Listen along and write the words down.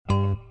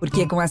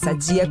Porque com a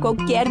Sadia,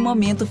 qualquer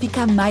momento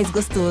fica mais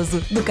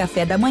gostoso. Do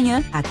café da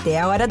manhã até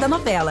a hora da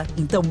novela.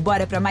 Então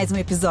bora pra mais um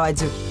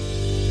episódio.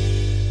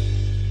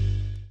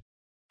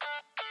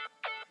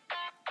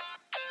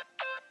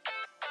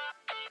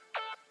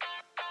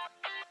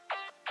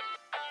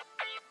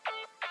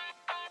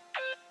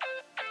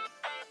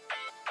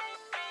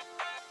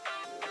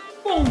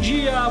 Bom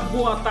dia,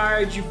 boa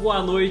tarde,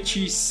 boa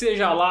noite,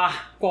 seja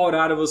lá qual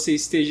horário você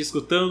esteja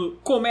escutando.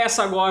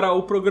 Começa agora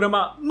o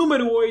programa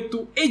número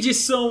 8,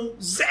 edição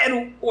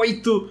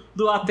 08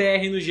 do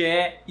ATR no GE.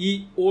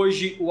 E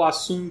hoje o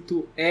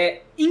assunto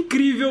é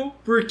incrível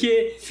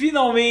porque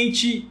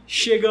finalmente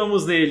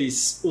chegamos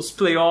neles. Os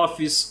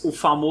playoffs, o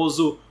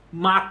famoso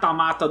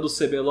mata-mata do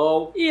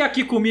CBLOL. E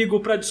aqui comigo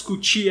para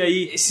discutir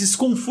aí esses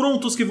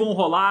confrontos que vão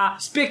rolar,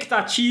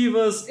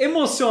 expectativas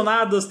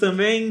emocionadas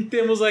também.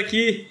 Temos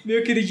aqui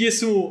meu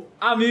queridíssimo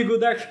amigo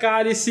Dark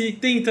Cálice,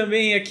 tem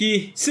também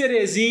aqui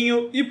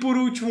Cerezinho e por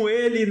último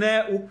ele,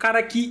 né, o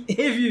cara que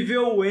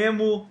reviveu o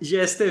emo,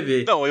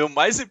 GSTV. Não, e o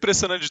mais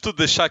impressionante de tudo,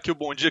 deixar aqui o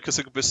bom dia, que eu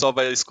sei que o pessoal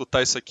vai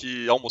escutar isso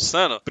aqui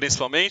almoçando,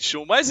 principalmente,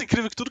 o mais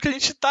incrível que tudo é que a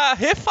gente tá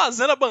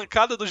refazendo a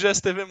bancada do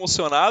GSTV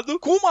emocionado,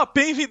 com uma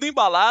PEN vindo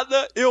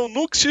embalada. Eu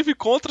nunca estive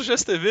contra o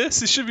GSTV,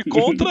 se estive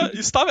contra,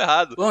 estava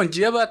errado. Bom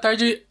dia, boa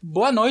tarde,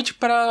 boa noite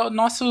para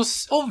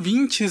nossos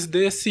ouvintes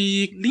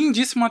desse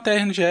lindíssimo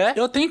ATR no GE.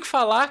 Eu tenho que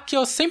falar que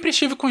eu sempre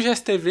estive com o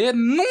GSTV,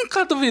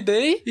 nunca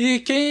duvidei, e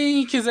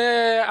quem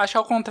quiser achar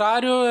o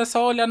contrário é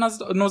só olhar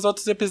nos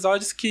outros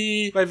episódios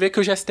que vai ver que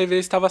o GSTV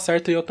estava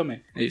certo e eu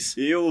também. É isso.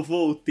 Eu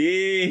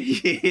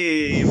voltei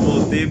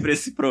pra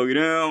esse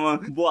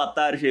programa. Boa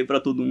tarde aí pra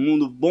todo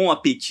mundo, bom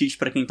apetite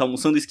pra quem tá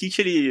almoçando. O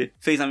Skit, ele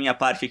fez a minha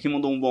parte aqui,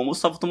 mandou um bom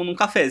almoço, tava tomando um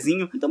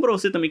cafezinho. Então pra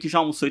você também que já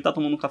almoçou e tá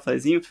tomando um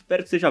cafezinho,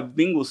 espero que seja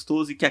bem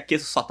gostoso e que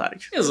aqueça sua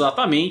tarde.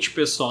 Exatamente,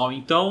 pessoal.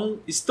 Então,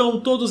 estão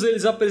todos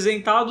eles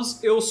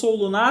apresentados. Eu sou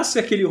o Lunassi,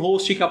 aquele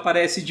host que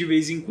aparece de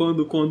vez em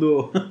quando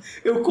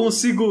eu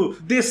consigo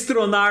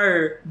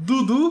destronar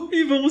Dudu.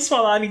 E vamos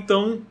falar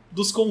então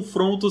dos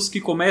confrontos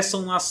que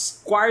começam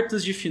nas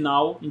quartas de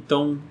final.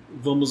 Então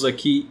vamos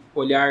aqui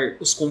olhar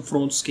os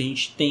confrontos que a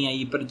gente tem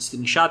aí para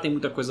destrinchar. Tem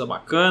muita coisa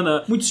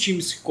bacana, muitos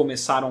times que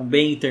começaram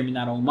bem e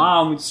terminaram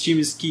mal, muitos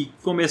times que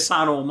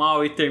começaram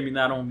mal e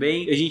terminaram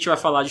bem. A gente vai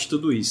falar de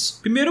tudo isso.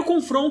 Primeiro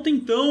confronto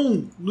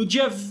então, no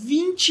dia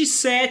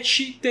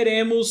 27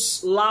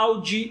 teremos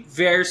Loud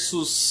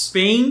versus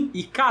PEN.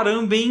 E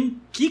caramba, hein?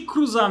 Que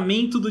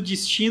cruzamento do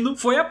destino.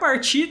 Foi a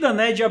partida,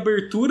 né, de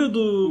abertura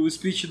do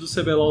split do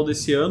CBLOL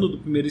desse ano, do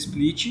primeiro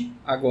split,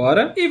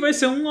 agora. E vai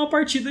ser uma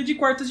partida de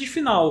quartas de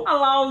final. A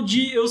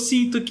Loud, eu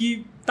sinto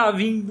que tá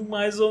vindo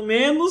mais ou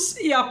menos,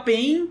 e a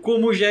PEN,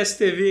 como o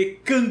GSTV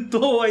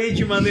cantou aí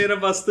de maneira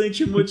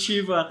bastante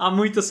emotiva há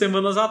muitas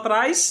semanas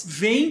atrás,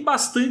 vem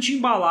bastante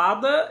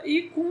embalada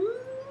e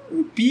com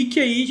um pique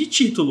aí de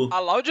título. A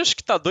Loud acho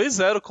que tá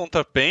 2-0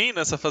 contra a PEN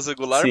nessa fase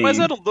regular, Sim. mas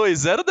era um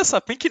 2-0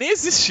 dessa PEN que nem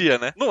existia,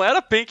 né? Não era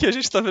a PEN que a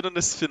gente tá vendo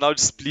nesse final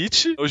de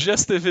split. O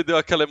GSTV deu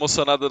aquela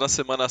emocionada na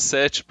semana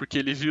 7, porque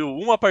ele viu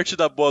uma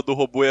partida boa do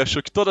robô e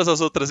achou que todas as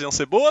outras iam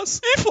ser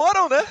boas. E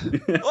foram, né?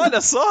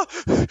 Olha só,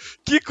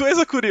 que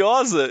coisa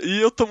curiosa.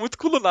 E eu tô muito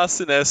com o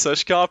Lunassi nessa.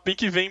 Acho que é uma PEN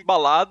que vem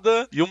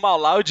embalada, e uma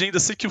Loud, ainda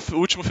sei que o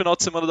último final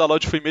de semana da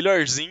Loud foi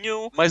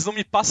melhorzinho, mas não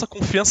me passa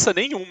confiança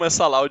nenhuma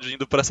essa Loud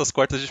indo pra essas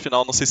quartas de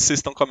final. Não sei se vocês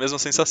estão com a mesma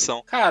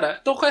sensação. Cara,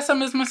 tô com essa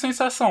mesma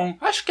sensação.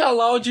 Acho que a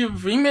Loud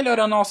vem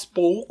melhorando aos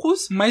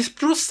poucos, mas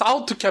pro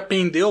salto que a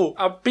PEN deu,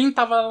 a PEN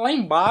tava lá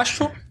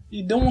embaixo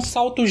e deu um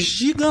salto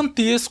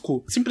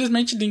gigantesco.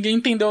 Simplesmente ninguém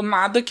entendeu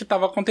nada que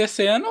tava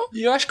acontecendo.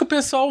 E eu acho que o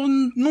pessoal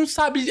não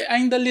sabe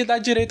ainda lidar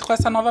direito com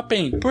essa nova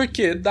PEN.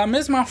 Porque, da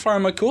mesma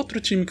forma que outro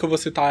time que eu vou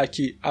citar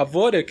aqui, a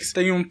Vorax,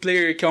 tem um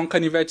player que é um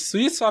canivete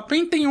suíço, a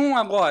PEN tem um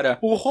agora.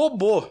 O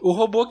robô. O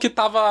robô que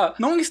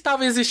não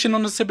estava existindo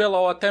no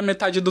CBLOL até a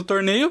metade do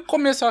torneio,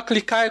 começou a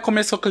clicar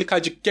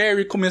de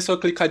carry, começou a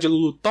clicar de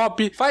Lulu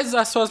top, faz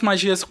as suas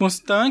magias com os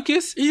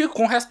tanques, e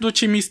com o resto do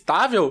time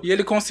estável, e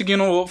ele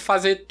conseguindo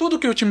fazer tudo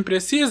que o time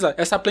precisa,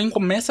 essa PEN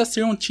começa a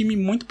ser um time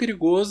muito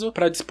perigoso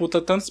pra disputa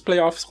tanto dos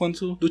playoffs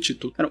quanto do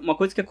título. Cara, uma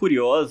coisa que é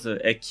curiosa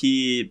é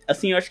que,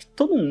 assim, eu acho que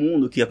todo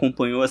mundo que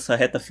acompanhou essa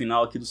reta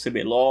final aqui do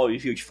CBLOL e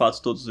viu de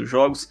fato todos os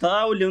jogos,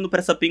 tá olhando pra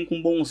essa PEN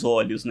com bons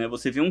olhos, né?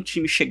 Você vê um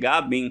time chegar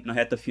bem na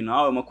reta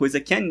final é uma coisa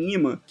que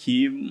anima,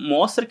 que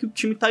mostra que o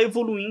time tá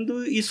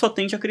evoluindo e só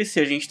tende a crescer.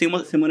 A gente tem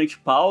uma semana de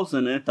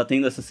pausa, né? Tá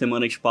tendo essa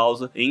semana de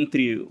pausa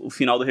entre o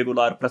final do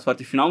regular para as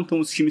quartas de final,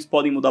 então os times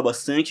podem mudar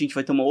bastante. A gente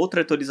vai ter uma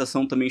outra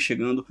atualização também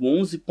chegando, o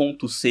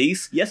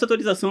 11.6, e essa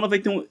atualização ela vai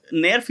ter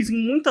nerfs em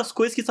muitas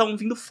coisas que estavam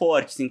vindo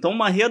fortes, então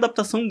uma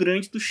readaptação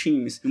grande dos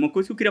times. E uma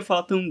coisa que eu queria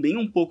falar também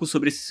um pouco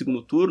sobre esse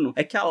segundo turno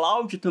é que a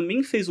Loud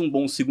também fez um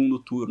bom segundo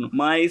turno,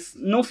 mas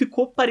não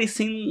ficou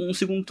parecendo um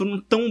segundo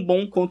turno tão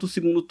bom quanto o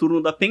segundo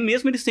turno da PEN,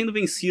 mesmo eles tendo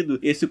vencido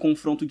esse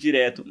confronto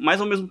direto. Mas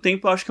ao mesmo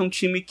tempo eu acho que é um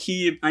time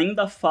que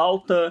ainda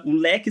falta o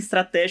leque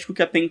estratégico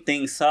que a PEN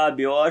tem,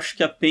 sabe? Eu acho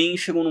que a PEN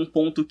chegou num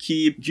ponto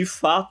que, de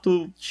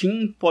fato,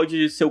 Tim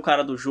pode ser o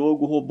cara do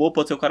jogo, o robô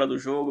pode ser ser o cara do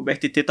jogo, o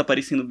BRTT tá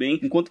aparecendo bem,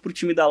 enquanto pro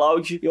time da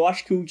Loud, eu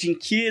acho que o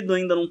Jinkedo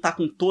ainda não tá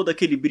com todo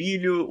aquele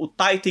brilho, o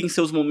Tai tem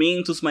seus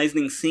momentos, mas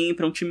nem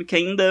sempre, é um time que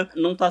ainda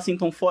não tá assim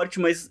tão forte,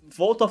 mas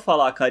volto a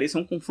falar, cara, esse é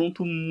um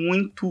confronto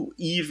muito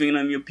even,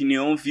 na minha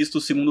opinião, visto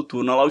o segundo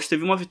turno. A Loud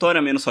teve uma vitória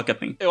a menos só que a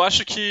PEN. Eu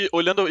acho que,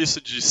 olhando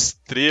isso de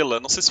estrela,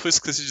 não sei se foi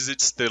isso que você dizer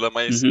de estrela,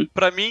 mas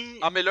pra mim,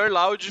 a melhor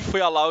Loud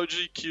foi a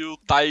Loud que o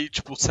Tai,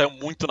 tipo, saiu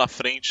muito na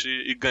frente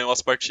e ganhou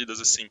as partidas,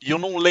 assim. E eu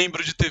não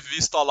lembro de ter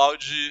visto a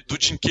Loud do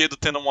Jinkedo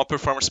tendo uma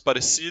performance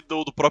parecida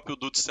ou do próprio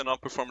Dudes tendo uma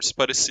performance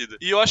parecida.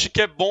 E eu acho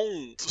que é bom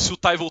se o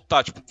Tai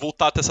voltar, tipo,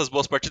 voltar a ter essas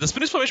boas partidas,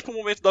 principalmente pro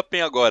momento da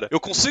PEN agora. Eu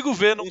consigo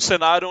ver num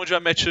cenário onde a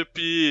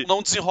matchup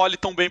não desenrole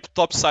tão bem pro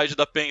topside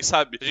da PEN,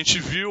 sabe? A gente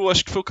viu,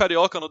 acho que foi o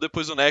Carioca no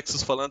Depois do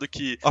Nexus falando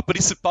que a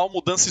principal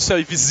mudança, isso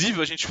é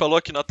visível, a gente falou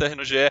aqui na Terra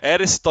no GE,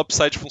 era esse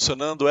topside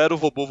funcionando, era o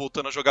robô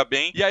voltando a jogar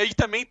bem. E aí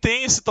também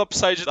tem esse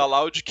topside da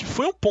Loud, que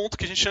foi um ponto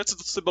que a gente, antes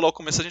do CBLOL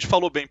começar, a gente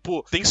falou bem,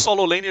 pô, tem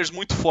solo laners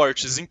muito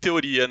fortes, em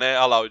teoria, né,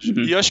 a Loud.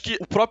 E eu acho que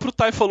o próprio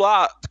Tai falou,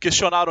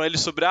 questionaram ele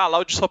sobre, a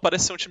Loud só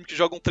parece ser um time que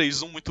joga um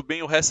 3-1 muito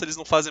bem, o resto eles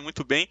não fazem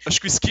muito bem. Acho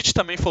que o Skit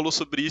também falou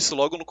sobre isso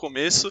logo no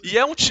começo. E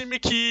é um time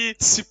que,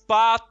 se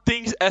pá,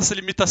 tem essa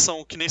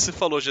limitação, que nem você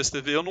falou,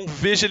 GSTV. Eu não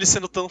vejo eles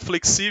sendo tão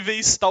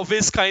flexíveis,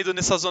 talvez caindo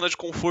nessa zona de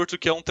conforto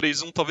que é um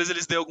 3-1, talvez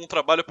eles dêem algum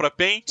trabalho pra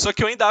PEN. Só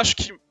que eu ainda acho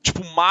que,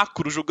 tipo,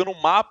 macro, jogando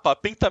um mapa, a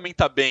PEN também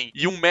tá bem.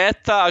 E o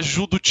meta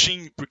ajuda o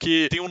time,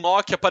 porque tem o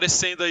Nokia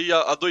aparecendo aí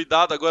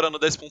adoidado agora no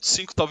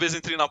 10.5, talvez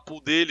entre na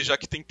pool dele, já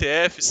que tem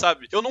TF,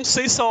 sabe? Eu não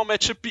sei se é uma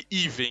matchup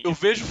even. Eu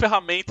vejo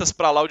ferramentas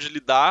pra Loud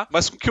lidar,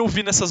 mas com o que eu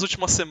vi nessas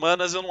últimas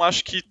semanas, eu não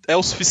acho que é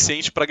o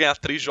suficiente pra ganhar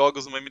 3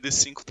 jogos no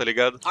MD5, tá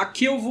ligado?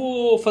 Aqui eu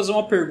vou fazer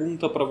uma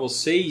pergunta pra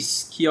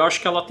vocês, que eu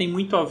acho que ela tem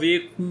muito a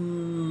ver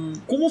com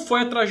como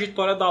foi a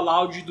trajetória da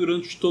Loud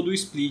durante todo o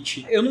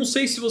split. Eu não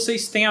sei se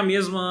vocês têm a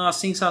mesma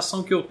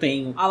sensação que eu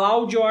tenho. A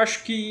Loud, eu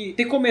acho que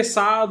ter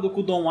começado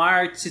com o Dom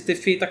Arts e ter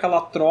feito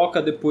aquela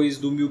troca depois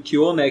do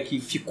Milkyo, né, que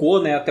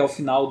ficou, né, até o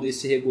final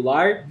desse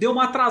regular, deu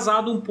uma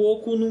atrasada um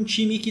pouco num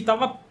time que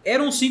tava...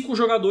 Eram 5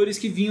 jogadores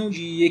que vinham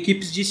de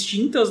equipes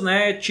distintas,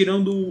 né?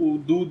 Tirando o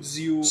Dudes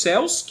e o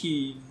Cells,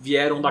 que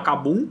vieram da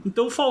Kabum.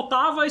 Então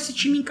faltava esse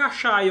time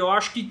encaixar. E eu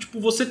acho que, tipo,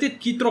 você ter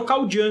que trocar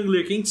o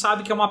jungler, que a gente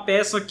sabe que é uma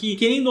peça que,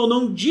 querendo ou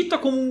não, dita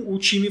como o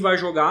time vai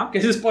jogar. Porque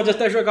às vezes pode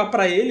até jogar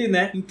pra ele,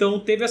 né? Então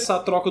teve essa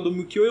troca do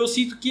Milkyo. Eu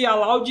sinto que a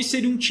Loud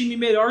seria um time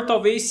melhor,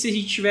 talvez, se a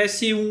gente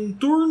tivesse um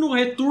turno,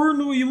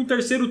 retorno e um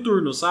terceiro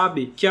turno,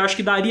 sabe? Que eu acho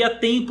que daria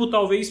tempo,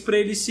 talvez, pra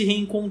eles se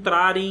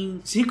reencontrarem.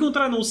 Se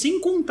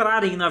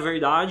encontrarem, na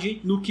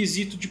verdade, no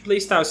quesito de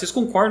playstyle. Vocês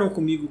concordam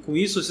comigo com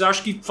isso? Vocês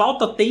acham que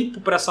falta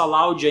tempo pra essa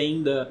Loud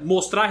ainda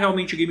mostrar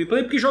realmente o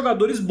gameplay? Porque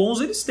jogadores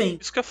bons eles têm.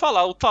 Isso que eu ia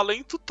falar, o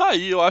talento tá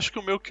aí. Eu acho que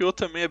o Milkyo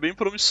também é bem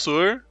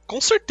promissor.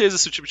 Com certeza,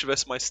 se o time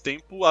tivesse mais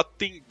tempo, a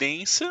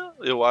tendência,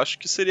 eu acho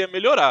que seria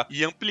melhorar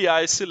e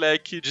ampliar esse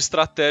leque de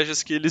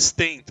estratégias que eles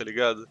têm, tá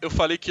ligado? Eu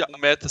falei que a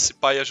meta se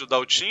pá ia ajudar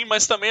o time,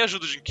 mas também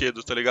ajuda o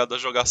Jinkedo, tá ligado? A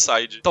jogar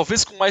side.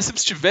 Talvez com mais tempo,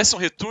 se tivesse um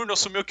retorno,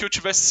 assumir que eu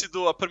tivesse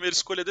sido a primeira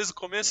escolha desde o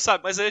começo,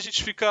 sabe? Mas aí a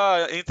gente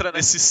entra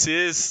nesses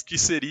Cs que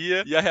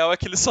seria, e a real é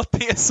que ele só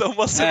tem essa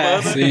uma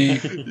semana. Sim.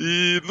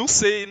 E não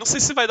sei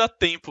se vai dar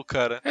tempo,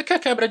 cara. É que a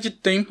quebra de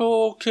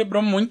tempo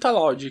quebrou muito a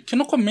Loud. Que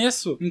no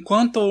começo,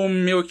 enquanto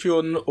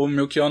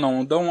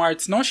o Dom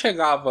Arts não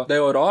chegava da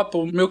Europa,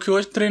 o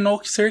Milkyo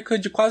treinou cerca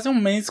de quase um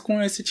mês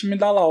com esse time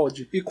da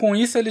Loud. E com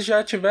isso eles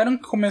já tiveram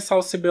que começar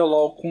o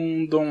CBLOL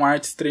com o Dom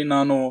Arts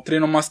treinando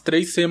umas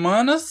 3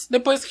 semanas.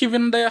 Depois que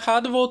vindo dar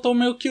errado, voltou o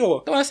Milkyo.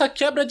 Então essa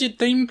quebra de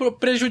tempo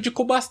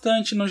prejudicou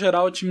bastante no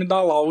geral o time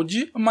da Loud.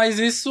 Mas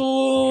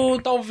isso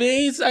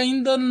talvez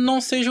ainda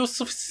não seja o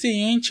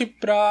suficiente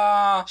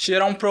pra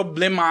gerar um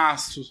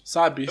problemaço,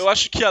 sabe? Eu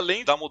acho que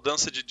além da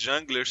mudança de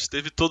junglers,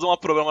 teve todo um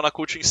problema na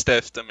coaching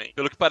staff também.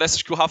 Pelo que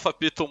parece que o Rafa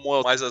P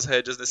tomou mais as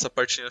rédeas nessa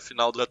partida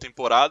final da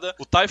temporada.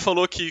 O Tai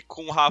falou que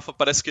com o Rafa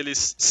parece que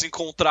eles se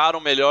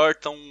encontraram melhor,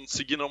 estão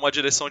seguindo uma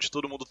direção onde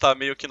todo mundo tá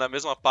meio que na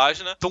mesma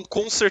página. Então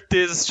com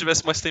certeza se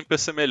tivesse mais tempo ia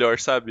ser melhor,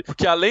 sabe?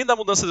 Porque além da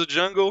mudança do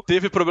jungle,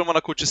 teve problema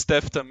na coach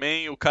staff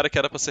também. O cara que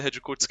era pra ser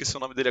head coach, esqueci o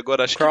nome dele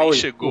agora, acho Crowley, que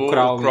nem chegou.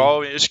 O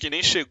Crowley, acho que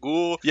nem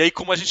chegou. E aí,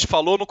 como a gente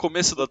falou no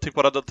começo da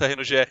temporada do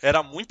Terreno GE,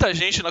 era muita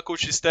gente na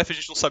coach staff, a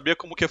gente não sabia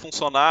como que ia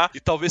funcionar. E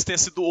talvez tenha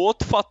sido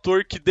outro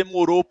fator que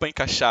demorou pra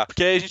encaixar.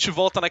 Porque aí a gente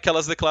volta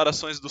naquelas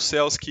declarações do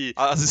Cells que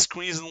as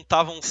screens não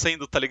estavam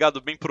sendo, tá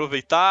ligado, bem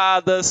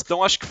aproveitadas.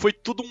 Então acho que foi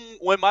tudo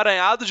um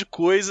emaranhado de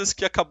coisas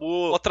que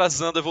acabou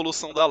atrasando a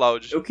evolução da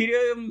Loud. Eu queria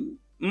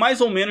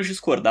mais ou menos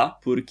discordar,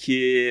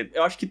 porque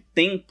eu acho que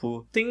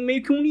tempo tem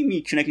meio que um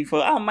limite, né? Que a gente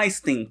fala, mais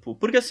tempo.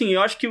 Porque assim,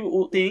 eu acho que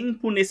o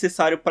tempo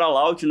necessário pra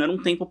Loud não era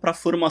um tempo pra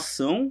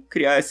formação,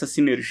 criar essa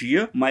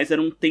sinergia, mas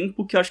era um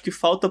tempo que eu acho que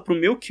falta pro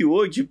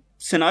Milkyo de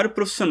cenário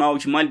profissional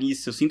de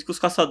malícia. Eu sinto que os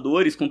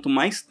caçadores, quanto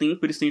mais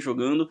tempo eles têm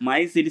jogando,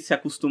 mais eles se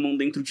acostumam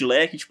dentro de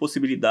leque de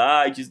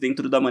possibilidades,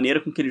 dentro da maneira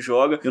com que ele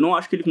joga. Eu não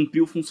acho que ele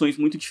cumpriu funções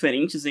muito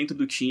diferentes dentro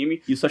do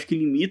time. Isso acho que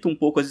limita um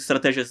pouco as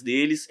estratégias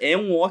deles. É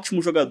um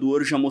ótimo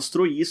jogador, já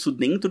mostrou isso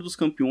dentro dos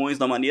campeões,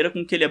 da maneira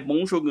com que ele é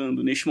bom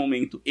jogando neste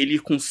momento. Ele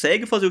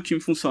consegue fazer o time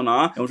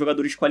funcionar, é um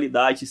jogador de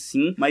qualidade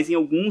sim, mas em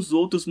alguns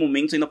outros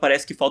momentos ainda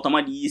parece que falta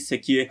malícia,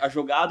 que a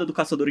jogada do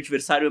caçador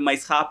adversário é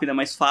mais rápida,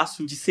 mais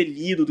fácil de ser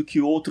lido do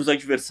que outros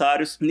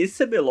adversários.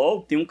 Nesse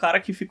CBLOL, tem um cara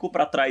que ficou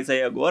pra trás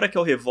aí agora, que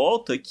é o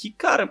Revolta, que,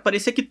 cara,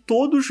 parecia que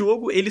todo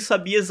jogo ele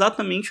sabia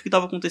exatamente o que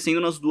estava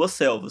acontecendo nas duas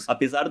selvas,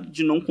 apesar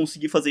de não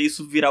conseguir fazer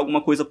isso virar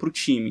alguma coisa pro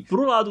time.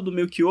 Pro lado do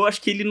Melchior,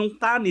 acho que ele não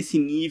tá nesse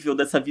nível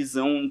dessa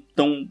visão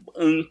tão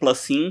ampla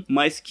assim,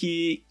 mas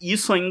que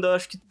isso ainda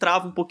acho que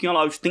trava um pouquinho a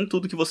Loud. Tem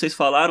tudo que vocês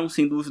falaram,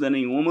 sem dúvida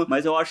nenhuma,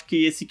 mas eu acho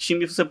que esse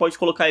time, você pode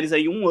colocar eles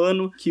aí um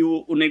ano, que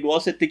o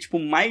negócio é ter, tipo,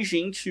 mais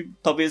gente,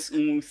 talvez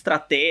um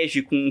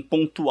estratégico, um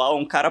pontual,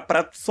 um cara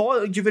pra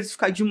só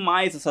diversificar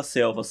demais essa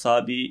selva,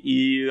 sabe?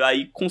 E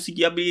aí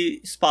conseguir abrir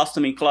espaço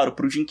também, claro,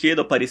 pro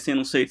Jinquedo aparecer,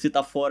 não sei se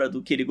tá fora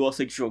do que ele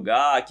gosta de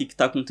jogar, o que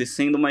tá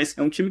acontecendo, mas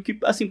é um time que,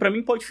 assim, pra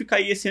mim pode ficar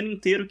aí esse ano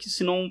inteiro, que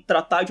se não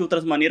tratar de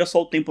outras maneiras,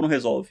 só o tempo não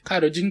resolve.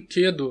 Cara, o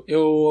Jinquedo,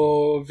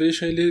 eu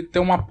vejo ele ter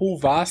uma pool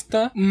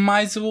vasta,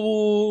 mas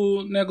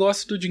o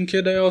negócio do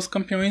Jinquedo é os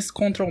campeões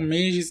control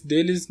mages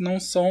deles não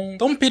são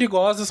tão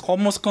perigosos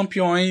como os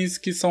campeões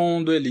que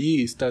são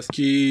duelistas,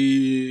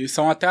 que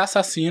são até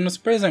assassinos.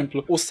 Por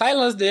exemplo, o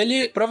Sylas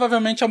dele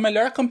provavelmente é o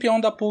melhor campeão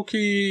da pool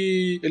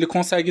que ele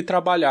consegue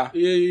trabalhar.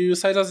 E o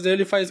Sylas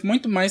dele faz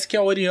muito mais que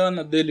a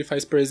Orianna dele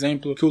faz, por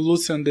exemplo, que o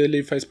Lucian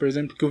dele faz, por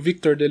exemplo, que o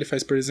Victor dele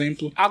faz, por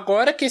exemplo.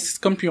 Agora que esses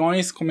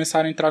campeões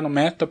começaram a entrar no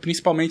meta,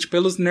 principalmente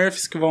pelos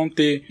nerfs que vão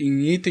ter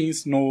em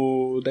itens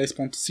no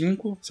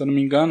 10.5, se eu não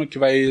me engano, que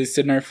vai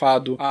ser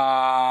nerfado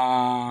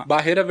a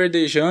Barreira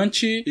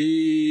Verdejante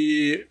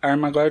e a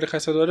Armaguarda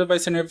Caçadora, vai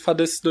ser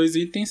nerfado esses dois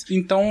itens.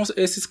 Então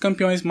esses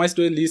campeões mais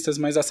duelistas,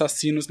 mais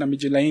assassinos na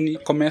mid lane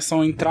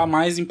começam a entrar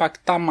mais,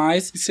 impactar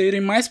mais e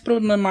serem mais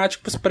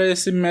problemáticos para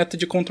esse meta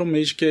de control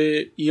mage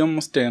que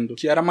íamos tendo,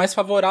 que era mais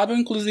favorável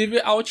inclusive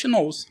ao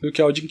Outnose do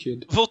que ao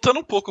Jinquedo. Voltando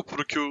um pouco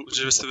pro que o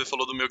GVCV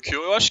falou do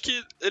Melchior, eu acho que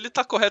ele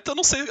tá correto. Eu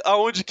não sei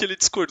aonde que ele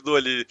discordou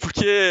ali,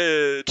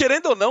 porque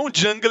querendo ou não, o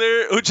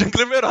jungler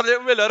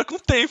melhora com o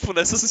tempo,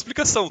 né? Essa é a sua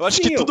explicação. Eu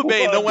acho que tudo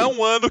bem, não é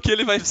um ano que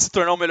ele vai se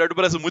tornar o melhor do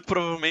Brasil, muito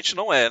provavelmente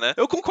não é, né?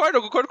 Eu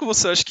concordo com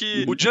você. Eu acho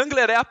que o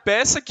jungler é a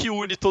peça que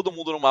une todo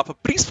mundo no mapa,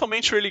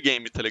 principalmente o early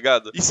game, tá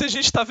ligado? E se a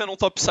gente tá vendo um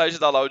topside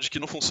da Loud que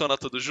não funciona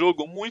todo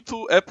jogo,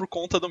 muito é por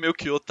conta do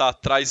Melchior tá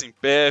atrás em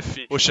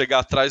PF, ou chegar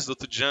atrás do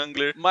outro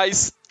jungler,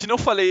 mas que não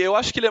falei, eu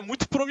acho que ele é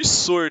muito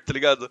promissor, tá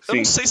ligado? Sim. Eu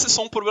não sei se é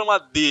só um problema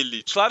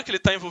dele. Claro que ele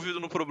tá envolvido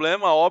no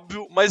problema,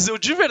 óbvio, mas eu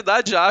de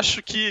verdade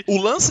acho que o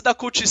lance da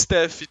coach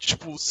staff,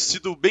 tipo,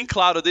 sido bem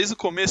claro desde o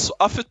começo,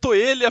 afetou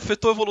ele,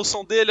 afetou a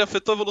evolução dele,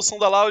 afetou a evolução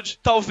da Loud.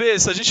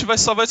 Talvez, a gente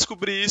só vai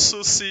descobrir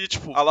isso se,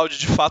 tipo, a Loud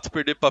de fato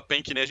perder pra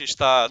PEN, que nem a gente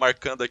tá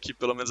marcando aqui,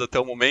 pelo menos até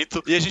o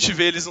momento, e a gente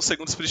vê eles no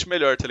segundo split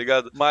melhor, tá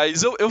ligado?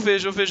 Mas eu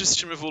vejo esse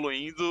time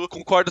evoluindo,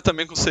 concordo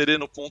também com o Serê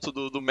no ponto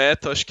do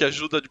meta, acho que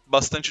ajuda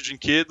bastante o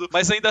Jinquedo,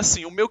 mas ainda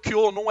assim, o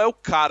Melchior não é o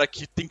cara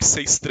que tem que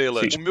ser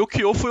estrela. Sim. O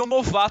Melchior foi o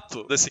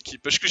novato dessa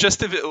equipe. Acho que o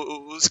GSTV,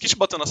 o Skit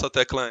bateu nessa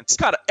tecla antes.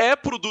 Cara, é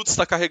pro Dudes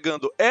tá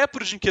carregando, é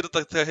pro Jinquedo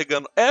tá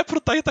carregando, é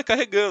pro Tai tá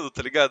carregando,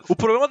 tá ligado? O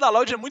problema da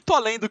Loud é muito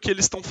além do que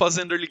eles estão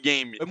fazendo early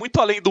game. É muito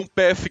além de um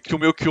PF que o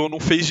Melchior não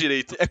fez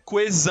direito. É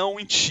coesão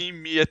em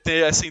time, é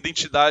ter essa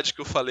identidade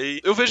que eu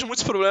falei. Eu vejo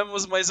muitos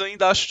problemas, mas eu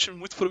ainda acho o time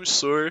muito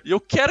promissor. E eu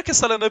quero que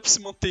essa lineup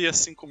se mantenha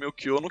assim com o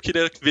Melchior. Eu não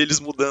queria ver eles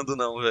mudando,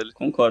 não, velho.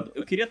 Concordo.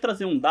 Eu queria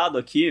trazer um dado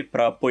aqui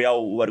pra apoiar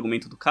o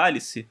argumento do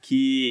Cálice,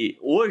 que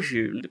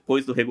hoje,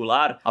 depois do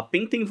regular, a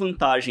PEN tem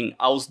vantagem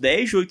aos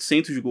 10 de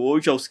 800 de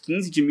gold, aos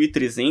 15 de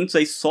 1.300,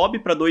 aí sobe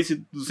pra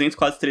 2.200,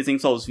 quase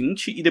 300 aos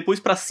 20, e depois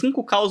pra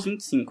 5k aos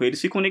 25. Eles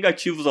ficam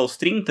negativos aos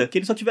 30, que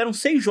eles só tiveram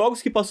 6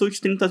 jogos que passou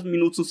de 30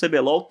 minutos no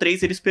CBLOL,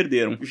 3 eles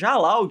perderam. Já a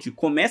Loud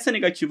começa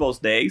negativo aos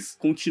 10,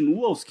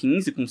 continua aos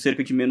 15, com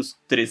cerca de menos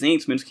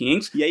 300, menos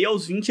 500, e aí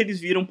aos 20 eles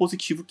viram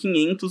positivo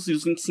 500, e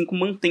os 25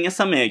 mantém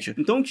essa média.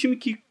 Então é um time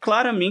que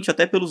claramente,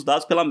 até pelos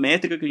dados, pela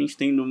métrica que a gente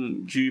tem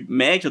de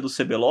média do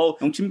CBLOL,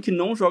 é um time que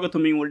não joga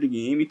também o early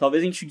game.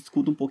 Talvez a gente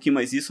discuta um pouquinho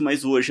mais isso,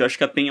 mas hoje acho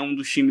que a PEN é um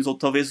dos times, ou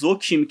talvez o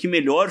time que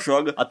melhor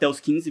joga até os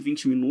 15,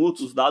 20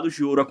 minutos. Os dados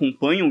de ouro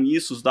acompanham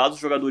isso, os dados dos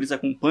jogadores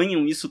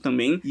acompanham isso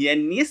também, e é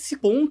nesse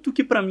ponto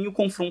que pra mim o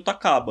confronto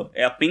acaba.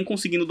 É a PEN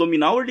conseguindo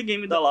dominar o early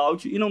game da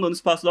Loud e não dando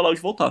espaço da Loud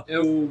voltar.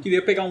 Eu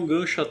queria pegar um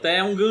gancho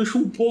até, um gancho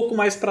um pouco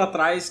mais pra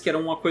trás, que era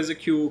uma coisa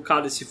que o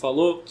Cálice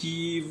falou,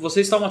 que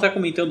vocês estavam até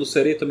comentando, o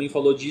Serê também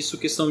falou disso,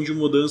 questão de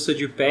mudança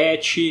de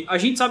patch. A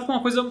gente sabe que é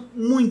uma coisa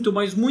muito,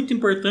 mas muito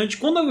importante.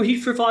 Quando a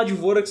gente for falar de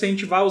Vorax, a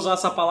gente vai usar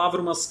essa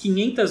palavra umas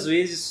 500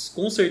 vezes,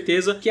 com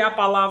certeza, que é a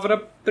palavra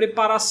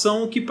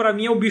preparação que pra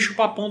mim é o bicho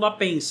papão da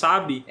PEN,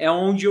 sabe? É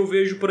onde eu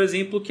vejo, por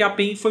exemplo, que a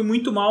PEN foi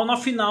muito mal na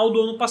final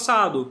do ano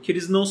passado, que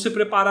eles não se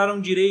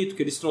prepararam direito,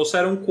 que eles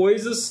trouxeram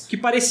coisas que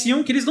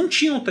pareciam que eles não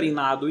tinham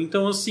treinado.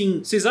 Então,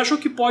 assim, vocês acham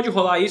que pode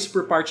rolar isso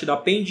por parte da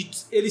PEN, de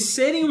eles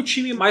serem um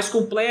time mais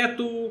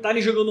completo,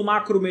 estarem jogando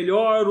macro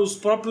melhor, os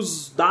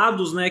próprios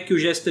dados, né, que o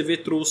GSTV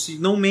trouxe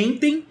não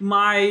mentem,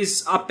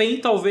 mas a PEN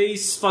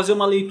talvez fazer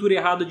uma leitura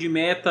errada de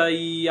meta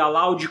e a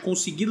Loud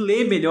conseguir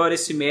ler melhor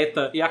esse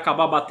meta e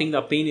acabar batendo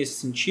a PEN nesse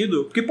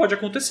sentido, porque pode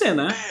acontecer,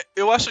 né?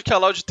 Eu acho que a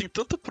Loud tem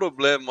tanto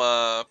problema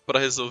pra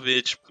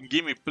resolver, tipo, em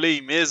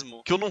gameplay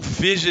mesmo, que eu não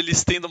vejo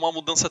eles tendo uma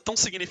mudança tão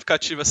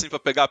significativa assim pra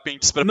pegar a PEN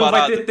despreparada.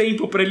 Não vai ter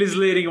tempo pra eles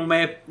lerem o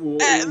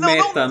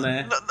meta,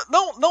 né?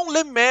 Não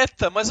ler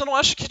meta, mas eu não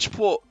acho que,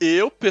 tipo,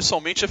 eu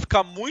pessoalmente ia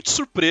ficar muito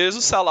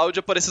surpreso se a Loud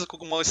aparecesse com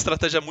uma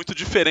estratégia muito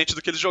diferente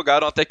do que eles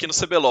jogaram até aqui no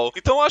CBLOL.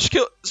 Então eu acho que,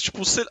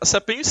 tipo, se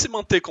a PEN se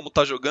manter como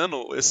tá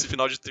jogando esse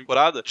final de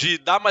temporada, de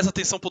dar mais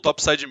atenção pro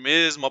topside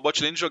mesmo, a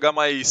botlane jogar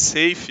mais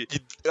safe,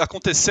 e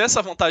acontecer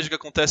essa vantagem que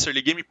acontece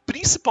early game,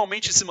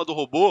 principalmente em cima do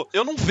robô,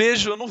 eu não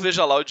vejo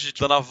a Loud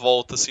dando a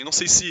volta, assim. Não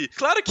sei se...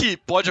 Claro que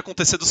pode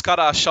acontecer dos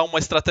caras achar uma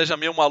estratégia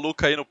meio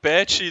maluca aí no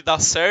patch e dar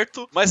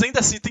certo, mas ainda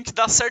assim tem que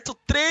dar certo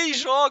 3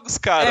 jogos,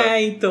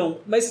 cara. Então.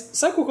 Mas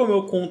sabe qual é o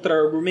meu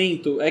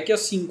contra-argumento? É que,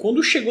 assim,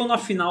 quando chegou na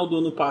final do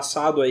ano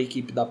passado a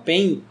equipe da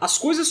PEN, as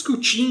coisas que o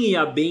Team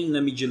ia bem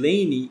na mid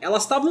lane,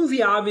 elas estavam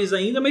viáveis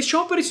ainda, mas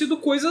tinham aparecido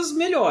coisas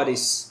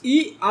melhores.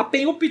 E a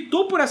PEN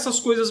optou por essas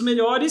coisas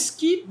melhores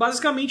que,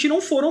 basicamente,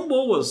 não foram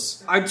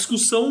boas. A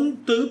discussão,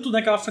 tanto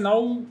naquela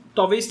final,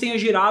 talvez tenha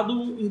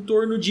girado em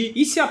torno de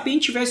e se a PEN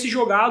tivesse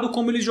jogado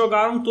como eles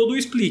jogaram todo o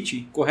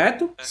split,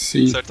 correto?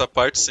 Sim. Em certa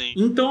parte, sim.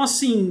 Então,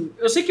 assim,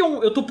 eu sei que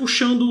eu tô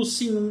puxando,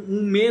 assim,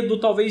 um medo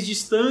talvez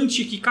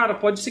distante, que, cara,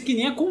 pode ser que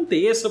nem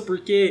aconteça,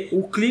 porque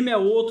o clima é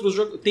outro,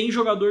 tem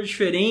jogador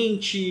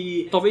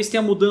diferente, talvez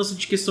tenha mudança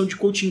de questão de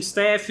coaching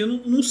staff, eu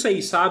não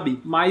sei, sabe?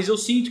 Mas eu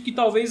sinto que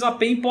talvez a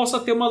PEN possa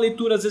ter uma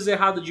leitura, às vezes,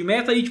 errada de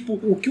meta, e, tipo,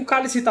 o que o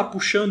Cálice tá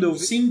puxando, eu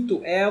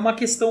sinto, é uma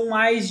questão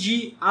mais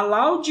de a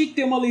Loud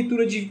ter uma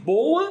leitura de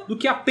boa do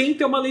que a PEN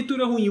ter uma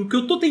leitura ruim. O que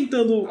eu tô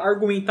tentando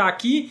argumentar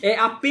aqui é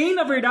a PEN,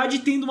 na verdade,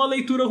 tendo uma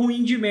leitura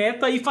ruim de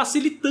meta e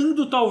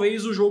facilitando,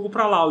 talvez, o jogo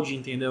pra Loud,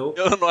 entendeu?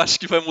 Eu não acho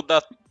que vai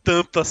mudar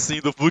tanto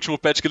assim do último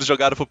patch que eles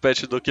jogaram pro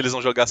patch do que eles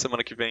vão jogar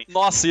semana que vem.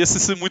 Nossa, ia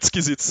ser muito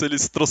esquisito se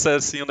eles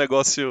trouxessem um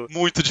negócio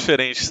muito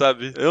diferente,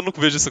 sabe? Eu não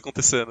vejo isso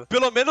acontecendo.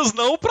 Pelo menos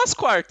não pras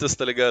quartas,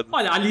 tá ligado?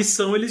 Olha, a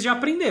lição eles já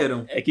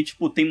aprenderam. É que,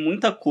 tipo, tem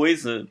muita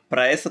coisa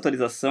pra essa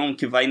atualização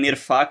que vai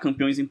nerfar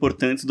campeões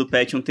importantes do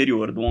patch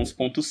anterior, do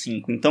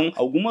 11.5. Então,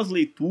 algumas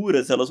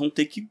leituras, elas vão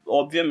ter que,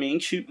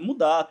 obviamente,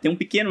 mudar. Tem um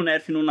pequeno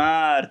nerf no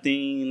NAR,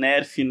 tem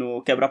nerf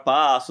no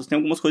quebra-passos, tem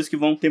algumas coisas que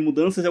vão ter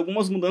mudanças e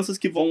algumas mudanças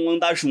que vão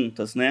andar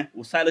juntas, né?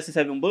 O Sylas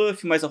recebe um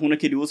buff, mas a runa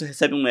que ele usa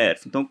recebe um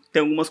nerf. Então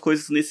tem algumas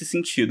coisas nesse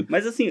sentido.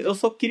 Mas assim, eu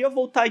só queria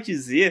voltar a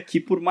dizer que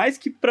por mais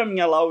que pra mim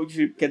a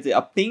Loud, quer dizer,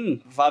 a PEN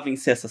vá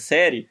vencer essa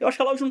série, eu acho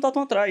que a Loud não tá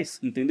tão atrás,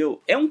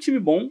 entendeu? É um time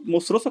bom,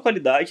 mostrou sua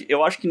qualidade.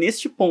 Eu acho que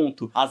neste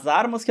ponto, as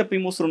armas que a PEN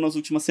mostrou nas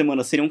últimas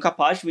semanas seriam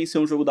capazes de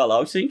vencer um jogo da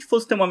Loud. Se a gente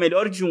fosse ter uma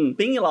melhor de um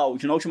PEN e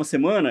Loud na última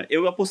semana,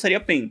 eu apostaria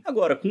PEN.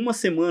 Agora, com uma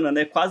semana,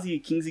 né, quase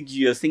 15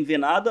 dias sem ver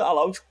nada, a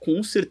Loud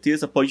com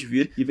certeza pode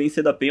vir e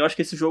vencer da PEN. Eu acho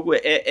que esse jogo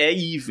é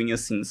even,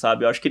 assim,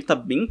 sabe? Eu acho que ele tá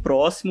bem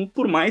próximo,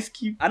 por mais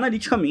que,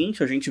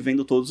 analiticamente, a gente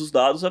vendo todos os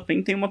dados, a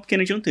PEN tem uma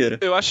pequena dianteira.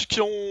 Eu acho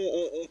que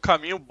um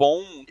caminho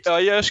bom,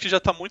 aí eu acho que já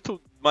tá muito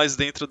mais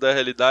dentro da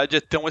realidade, é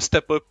ter um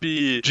step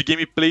up de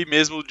gameplay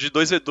mesmo de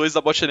 2v2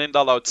 da botlane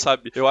da Loud,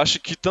 sabe? Eu acho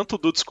que tanto o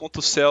Dudes quanto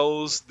o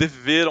Cells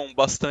deveram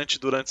bastante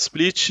durante o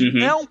split.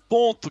 É um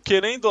ponto,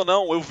 querendo ou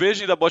não, eu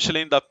vejo ainda a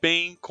botlane da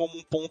PEN como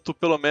um ponto,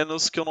 pelo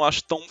menos, que eu não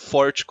acho tão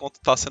forte quanto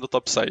tá sendo o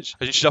topside.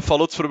 A gente já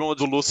falou dos problemas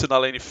do Lucy na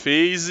lane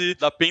phase,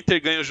 da PEN ter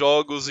ganho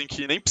jogos em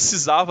que nem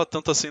precisava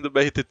tanto assim do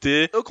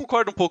BRTT. Eu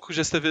concordo um pouco com o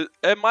GSTV,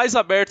 é mais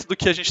aberto do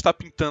que a gente tá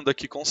pintando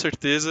aqui, com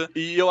certeza.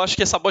 E eu acho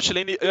que essa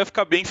botlane, eu ia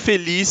ficar bem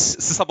feliz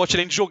se essa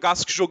botlane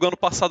jogasse que jogou ano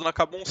passado na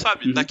Kabum,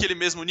 sabe? Naquele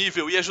mesmo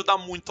nível, ia ajudar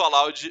muito a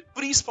Loud,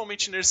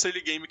 principalmente nesse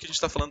early game que a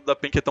gente tá falando da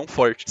PEN, que é tão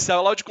forte. Se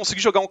a Loud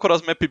conseguir jogar um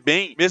cross-map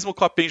bem, mesmo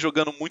com a PEN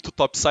jogando muito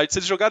topside, se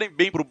eles jogarem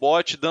bem pro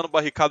bot, dando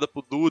barricada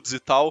pro Dudes e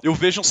tal, eu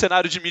vejo um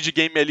cenário de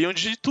mid-game ali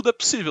onde tudo é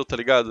possível, tá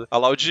ligado? A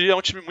Loud é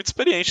um time muito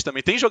experiente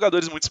também, tem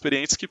jogadores muito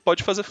experientes que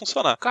pode fazer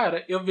funcionar.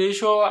 Cara, eu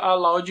vejo a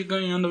Loud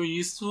ganhando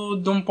isso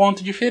de um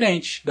ponto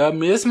diferente. Da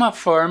mesma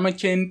forma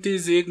que a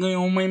NTZ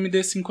ganhou uma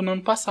MD5 no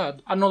ano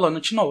passado, anulando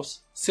o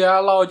T-Nose. Se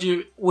a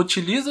Loud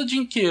utiliza o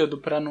Dinquedo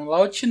pra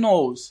anular o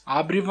T-Nose,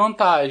 abre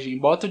vantagem,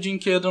 bota o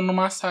Dinquedo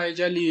numa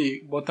side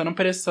ali, botando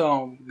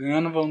pressão,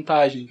 ganhando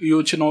vantagem, e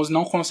o T-Nose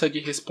não consegue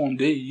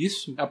responder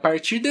isso, a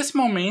partir desse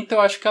momento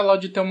eu acho que a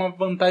Loud tem uma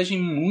vantagem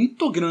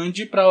muito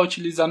grande pra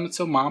utilizar no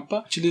seu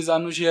mapa, utilizar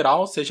no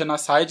geral, seja na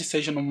side,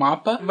 seja no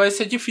mapa. Vai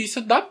ser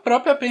difícil da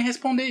própria PEN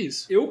responder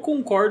isso. Eu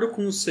concordo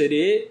com o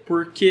Serê,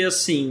 porque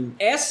assim,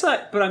 essa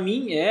pra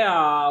mim é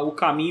o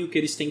caminho que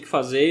eles têm que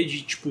fazer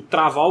de, tipo,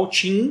 travar o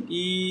team e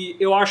e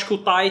eu acho que o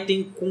Tai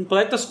tem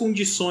completas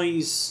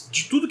condições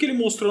de tudo que ele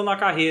mostrou na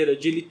carreira,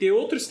 de ele ter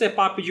outro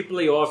step-up de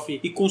playoff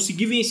e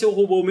conseguir vencer o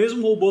robô,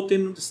 mesmo o robô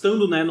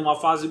estando, né, numa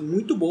fase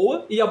muito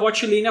boa, e a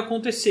bot lane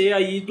acontecer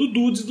aí do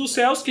Dudes e do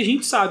Cells, que a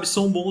gente sabe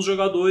são bons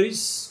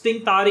jogadores,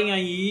 tentarem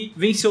aí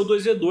vencer o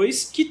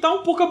 2v2, que tá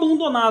um pouco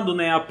abandonado,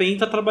 né? A PEN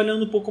tá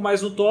trabalhando um pouco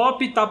mais no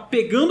top, tá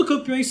pegando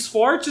campeões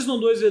fortes no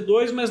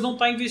 2v2, mas não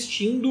tá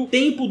investindo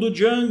tempo do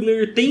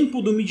jungler,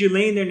 tempo do mid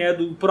laner, né,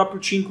 do próprio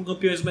time com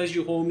campeões mais de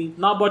homing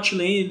na bot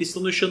lane. Eles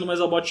estão deixando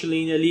mais a bot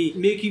lane ali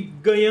meio que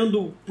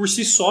ganhando por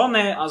si só,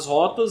 né, as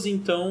rotas.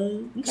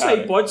 Então, não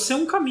sei, pode ser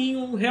um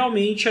caminho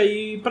realmente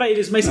aí pra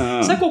eles, mas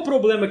sabe qual é o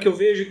problema que eu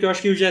vejo, que eu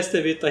acho que o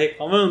GSTV tá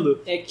reclamando?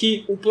 É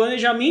que o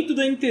planejamento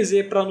da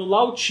NTZ pra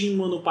anular o time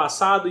no ano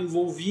passado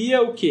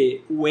envolvia o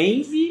quê? O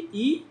Envy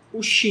e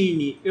o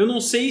Shinny. Eu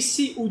não sei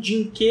se o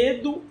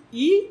Jinkedo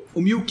e o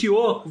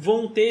Milkyo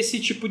vão ter esse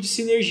tipo de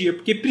sinergia,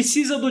 porque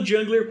precisa do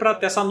jungler pra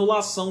ter essa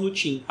anulação do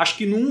time. Acho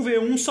que no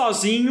 1v1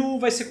 sozinho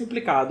vai ser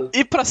complicado.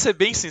 E pra ser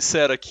bem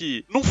sincero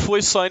aqui, não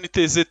foi só a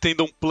NTZ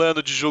tendo um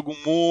plano de jogo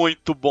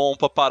muito bom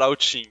pra parar o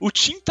time. O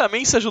time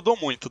também se ajudou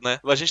muito, né?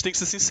 A gente tem que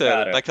ser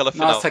sincero, naquela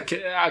final. Nossa,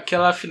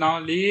 aquela final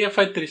ali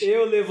foi triste.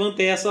 Eu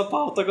levantei essa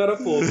pauta agora há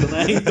pouco,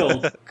 né? Então.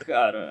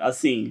 Cara,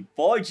 assim,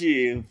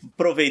 pode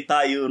aproveitar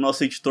aí o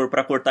nosso editor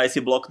pra cortar esse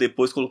bloco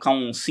depois, colocar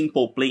um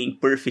simple play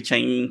imperfect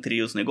aí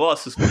entre os negócios,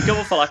 porque eu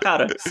vou falar,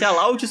 cara, se a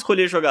Loud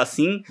escolher jogar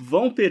assim,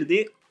 vão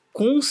perder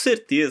com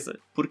certeza.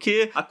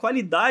 Porque a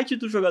qualidade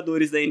dos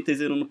jogadores da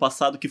NTZ no ano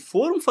passado que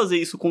foram fazer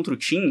isso contra o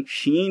Team,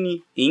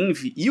 Shinny,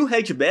 Envy e o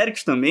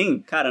Redberg também,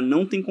 cara,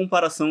 não tem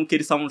comparação com o que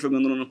eles estavam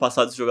jogando no ano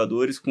passado, os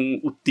jogadores, com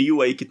o trio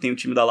aí que tem o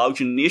time da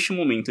Loud neste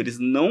momento. Eles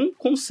não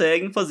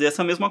conseguem fazer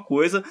essa mesma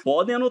coisa.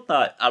 Podem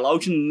anotar, a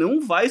Loud não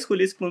vai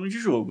escolher esse plano de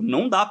jogo.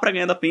 Não dá pra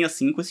ganhar da PEN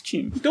assim com esse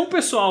time. Então,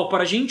 pessoal,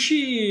 para a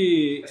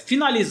gente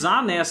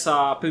finalizar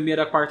nessa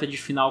primeira quarta de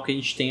final que a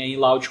gente tem aí,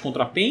 Loud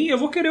contra a PEN, eu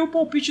vou querer o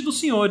palpite dos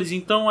senhores.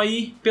 Então,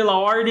 aí, pela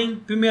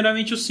ordem,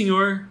 primeiramente o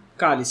senhor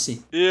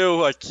Cálice.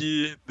 Eu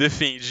aqui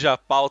defendi a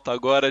pauta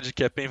agora de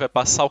que a PEN vai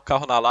passar o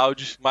carro na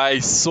Loud,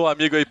 mas sou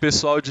amigo aí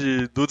pessoal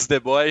de Dudes The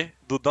Boy,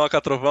 Dudão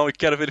Acatrovão, e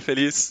quero ver ele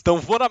feliz. Então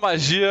vou na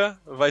magia,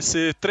 vai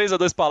ser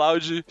 3x2 pra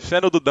Loud, fé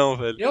no Dudão,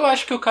 velho. Eu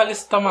acho que o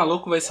Cálice tá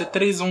maluco, vai ser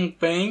 3-1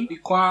 PEN, e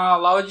com a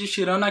Loud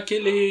tirando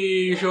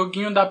aquele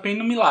joguinho da PEN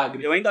no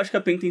milagre. Eu ainda acho que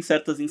a PEN tem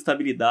certas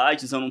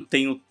instabilidades, eu não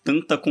tenho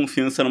tanta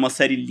confiança numa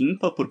série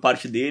limpa por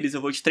parte deles,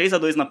 eu vou de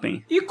 3x2 na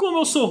PEN. E como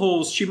eu sou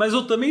host, mas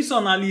eu também sou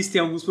analista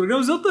em alguns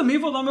programas, eu também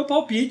vou dar meu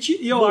palpite,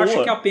 e eu Boa.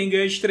 acho que a PEN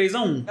ganha de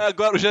 3x1.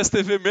 Agora o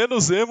GSTV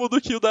menos emo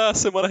do que o da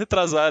semana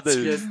retrasada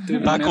aí.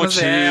 Tá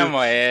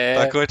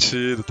contido. Tá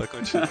contido, tá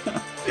contido.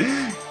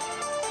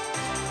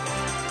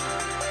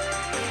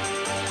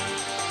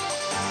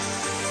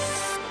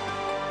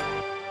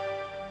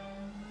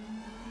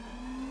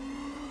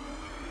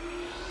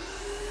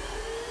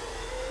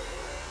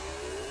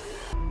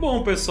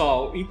 Bom,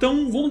 pessoal,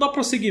 então vamos dar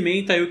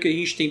prosseguimento aí o que a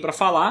gente tem pra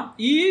falar.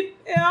 E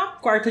é a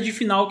quarta de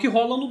final que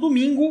rola no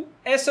domingo.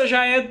 Essa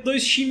já é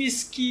dois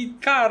times que,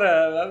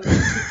 cara...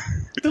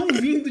 estão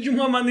vindo de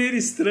uma maneira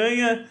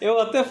estranha. Eu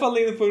até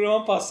falei no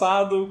programa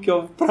passado que,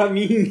 pra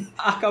mim,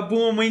 a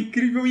Kabum é uma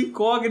incrível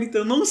incógnita.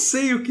 Eu não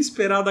sei o que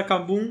esperar da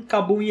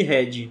Kabum e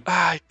Red.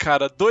 Ai,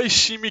 cara, dois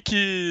times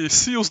que,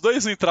 se os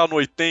dois entrar no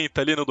 80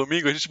 ali no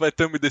domingo, a gente vai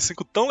ter um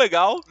MD5 tão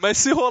legal, mas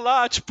se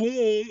rolar, tipo,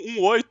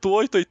 um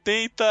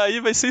 8-80, aí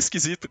vai ser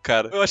esquisito,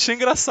 cara. Eu achei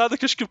engraçado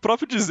que acho que o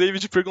próprio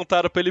David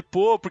perguntaram pra ele,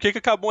 pô, por que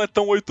a Kabum é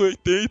tão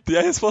 8-80? E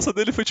a resposta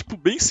dele foi, tipo,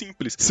 bem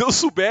simples. Se eu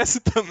soubesse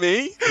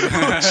também,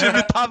 o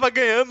time tava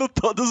ganhando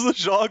todos os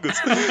jogos.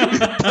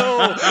 Então,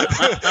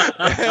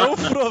 é um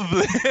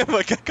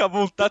problema que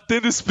acabou tá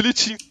tendo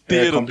split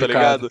inteiro, tá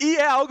ligado? E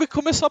é algo que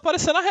começou a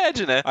aparecer na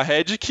Red, né? A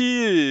Red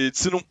que,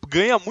 se não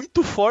ganha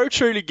muito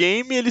forte early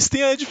game, eles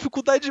têm a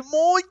dificuldade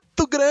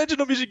muito grande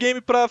no mid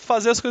game pra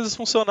fazer as coisas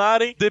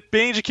funcionarem.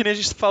 Depende, que nem a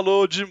gente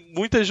falou, de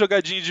muita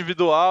jogadinha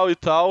individual e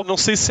tal. Não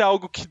sei se é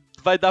algo que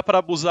vai dar pra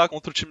abusar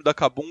contra o time da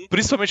Kabum.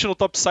 Principalmente no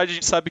topside, a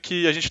gente sabe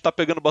que a gente tá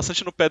pegando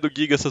bastante no pé do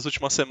Giga essas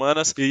últimas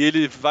semanas, e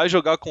ele vai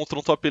jogar contra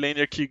um top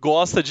laner que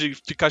gosta de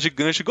ficar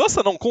gigante.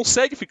 Gosta não,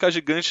 consegue ficar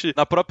gigante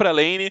na própria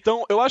lane.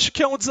 Então eu acho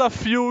que é um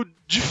desafio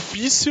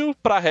difícil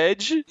pra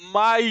Red,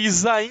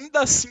 mas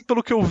ainda assim,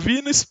 pelo que eu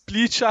vi no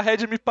split, a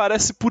Red me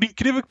parece, por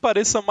incrível que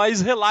pareça, mais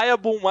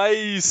reliable,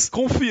 mais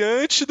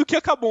confiante do que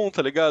a Kabum,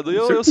 tá ligado?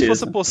 Eu se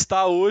fosse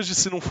apostar hoje,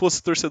 se não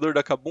fosse torcedor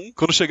da Kabum,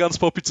 quando chegar nos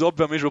palpites,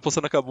 obviamente vou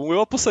apostar na Kabum,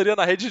 eu apostaria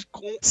na Red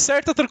com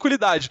certa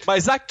tranquilidade.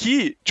 Mas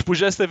aqui, tipo, o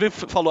GSTV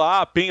falou,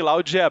 a PEN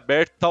Loud é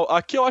aberto e tal.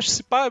 Aqui eu acho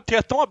que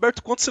é tão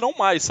aberto quanto, se não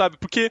mais, sabe?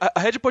 Porque a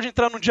Red pode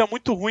entrar num dia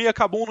muito ruim, a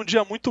Kabum num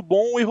dia muito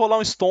bom e rolar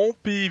um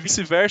stomp e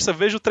vice-versa.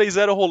 Vejo o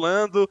 3-0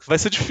 rolando. Vai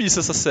ser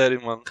difícil essa série,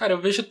 mano. Cara,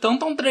 eu vejo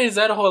tanto um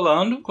 3-0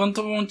 rolando,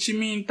 quanto um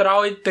time entrar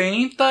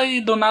 80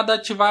 e do nada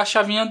ativar a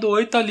chavinha do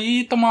 8 ali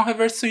e tomar um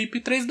reverse sweep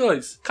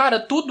 3-2. Cara,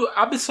 tudo,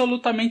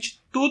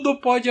 absolutamente tudo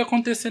pode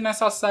acontecer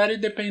nessa série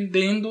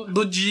dependendo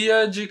do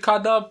dia de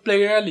cada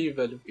player ali,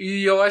 velho.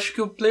 E eu acho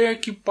que o player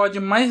que pode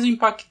mais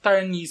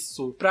impactar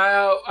nisso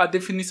pra a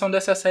definição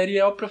dessa série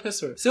é o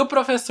professor. Se o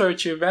professor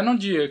tiver num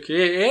dia que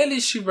ele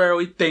estiver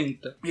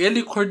 80,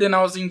 ele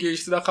coordenar os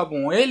engages da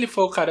Kabum, ele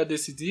for o cara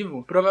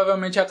decisivo,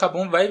 provavelmente a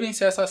Kabum vai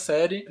vencer essa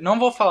série. Não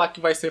vou falar que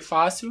vai ser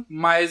fácil,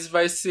 mas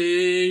vai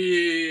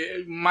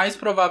ser mais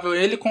provável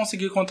ele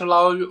conseguir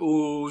controlar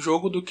o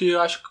jogo do que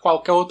eu acho que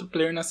qualquer outro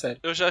player na série.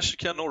 Eu já acho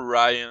que é no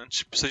Ryan.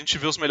 Tipo, se a gente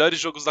vê os melhores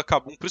jogos da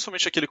Kabum,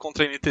 principalmente aquele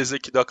contra a NTZ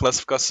que deu a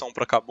classificação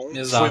pra Kabum,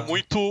 Exato. foi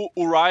muito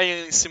o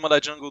Ryan em cima da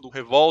jungle do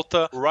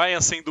Revolta, o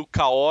Ryan sendo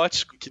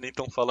caótico, que nem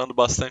estão falando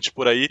bastante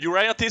por aí. E o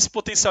Ryan tem esse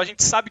potencial. A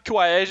gente sabe que o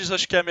Aegis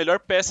acho que é a melhor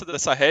peça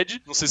dessa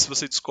Red, não sei se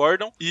vocês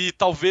discordam, e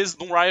talvez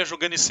um Ryan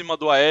jogando em cima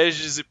do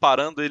Aegis e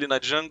parando ele na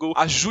jungle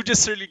ajude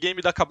esse early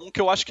game da Kabum,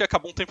 que eu acho que a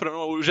Kabum tem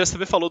problema. O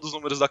GSTV falou dos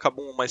números da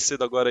Kabum mais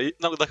cedo agora aí.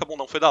 Não, da Kabum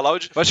não, foi da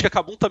Loud. Eu acho que a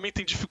Kabum também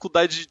tem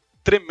dificuldade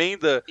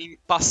tremenda em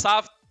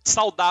passar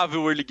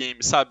saudável o early game,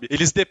 sabe?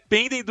 Eles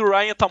dependem do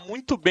Ryan tá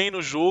muito bem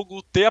no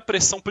jogo, ter a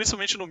pressão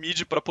principalmente no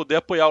mid pra poder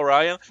apoiar o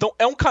Ryan. Então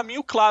é um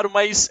caminho claro,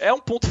 mas é um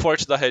ponto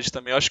forte da Red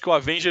também. Eu acho que o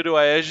Avenger e o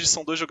Aegis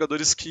são dois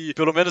jogadores que,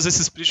 pelo menos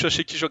esse split eu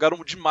achei que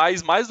jogaram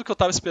demais, mais do que eu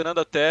tava esperando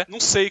até. Não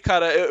sei,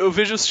 cara, eu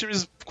vejo os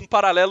times com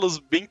paralelos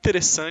bem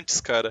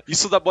interessantes, cara.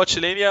 Isso da bot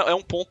lane é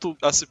um ponto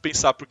a se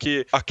pensar,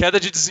 porque a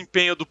queda de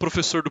desempenho do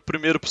professor do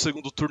primeiro pro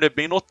segundo turno é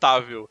bem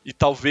notável. E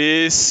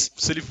talvez,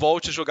 se ele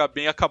volte a jogar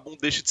bem, a Kabum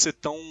deixe de ser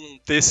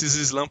ter esses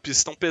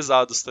slumps tão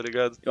pesados, tá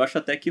ligado? Eu acho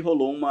até que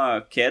rolou uma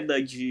queda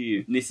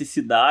de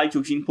necessidade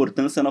ou de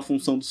importância na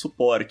função do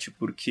suporte,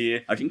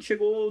 porque a gente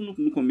chegou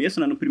no começo,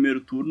 né, no primeiro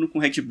turno, com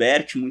o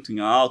Redbert muito em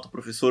alta, o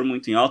professor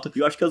muito em alta, e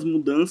eu acho que as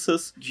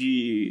mudanças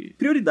de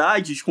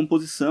prioridade, de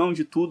composição,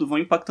 de tudo, vão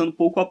impactando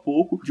pouco a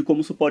pouco de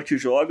como o suporte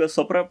joga.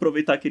 Só pra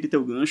aproveitar aquele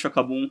teu gancho,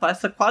 acabou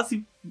passa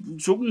quase o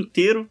jogo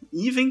inteiro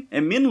even, é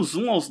menos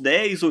 1 aos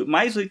 10,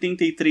 mais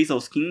 83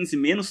 aos 15,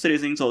 menos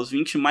 300 aos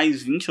 20,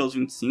 mais 20 aos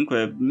 25,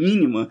 é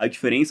mínima a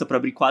diferença pra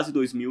abrir quase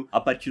 2.000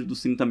 a partir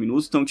dos 30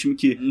 minutos. Então é um time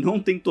que não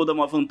tem toda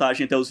uma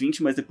vantagem até os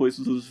 20, mas depois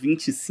dos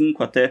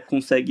 25 até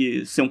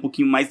consegue ser um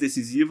pouquinho mais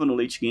decisiva no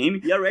late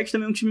game. E a Red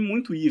também é um time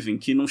muito even,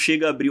 que não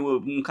chega a abrir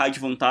um K de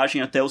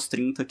vantagem até os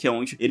 30, que é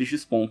onde eles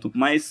despontam.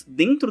 Mas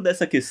dentro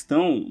dessa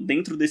questão,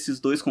 dentro desses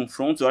dois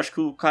confrontos, eu acho que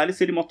o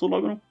Cálice ele matou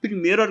logo no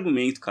primeiro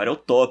argumento, cara, é o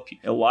top.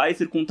 É o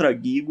Weiser contra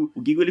Gigo.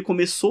 O Gigo ele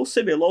começou o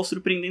CBLOL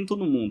surpreendendo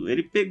todo mundo.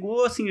 Ele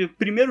pegou, assim, o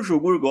primeiro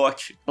jogo,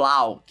 Urgot,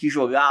 plau, que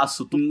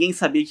jogaço, ninguém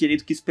sabia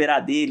direito o que esperar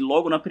dele,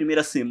 logo na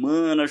primeira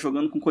semana,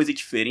 jogando com coisa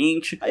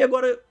diferente. Aí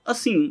agora,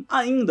 assim,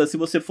 ainda se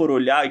você for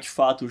olhar de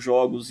fato os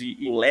jogos e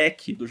o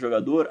leque do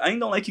jogador,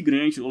 ainda é um leque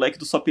grande. O leque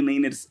dos top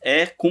laners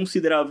é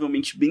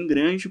consideravelmente bem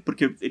grande,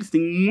 porque eles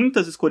têm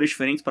muitas escolhas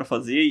diferentes pra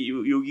fazer e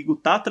o Gigo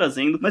tá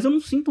trazendo, mas eu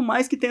não sinto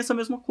mais que tem essa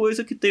mesma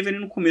coisa que teve ali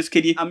no começo, que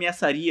ele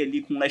ameaçaria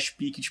ali com o last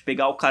pick de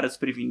pegar o cara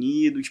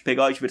desprevenido, de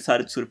pegar o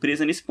adversário de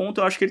surpresa. Nesse ponto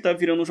eu acho que ele tá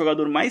virando um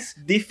jogador mais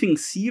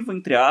defensivo,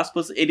 entre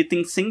aspas. Ele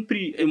tem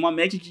sempre uma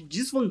média de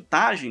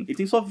desvantagem, ele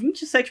tem só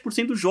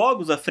 27% dos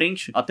jogos à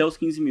frente até os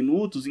 15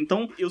 minutos,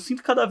 então eu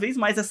sinto cada vez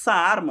mais essa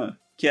arma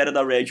que era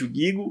da Red, o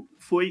Gigo,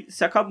 foi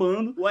se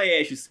acabando. O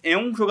Aegis é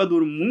um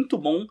jogador muito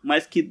bom,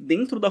 mas que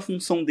dentro da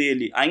função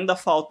dele ainda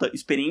falta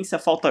experiência,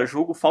 falta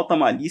jogo, falta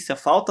malícia,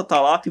 falta tá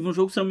lá. Teve um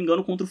jogo, se não me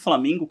engano, contra o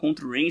Flamengo,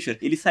 contra o Ranger.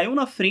 Ele saiu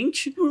na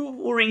frente,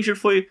 o Ranger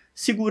foi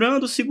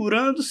segurando,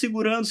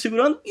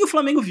 e o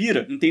Flamengo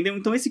vira, entendeu?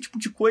 Então esse tipo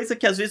de coisa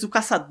que às vezes o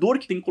caçador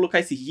que tem que colocar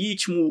esse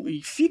ritmo e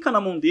fica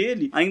na mão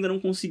dele, ainda não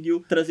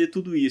conseguiu trazer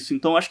tudo isso.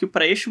 Então acho que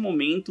pra este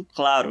momento,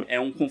 claro, é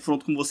um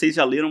confronto como vocês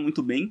já leram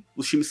muito bem,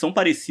 os times são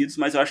parecidos,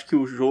 mas eu acho que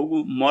o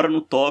jogo mora no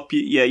top.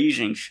 E aí,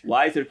 gente, o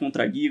Weiser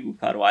contra Gigo,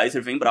 cara, o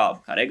Weiser vem bravo,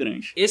 o cara é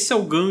grande. Esse é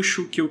o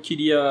gancho que eu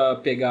queria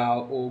pegar,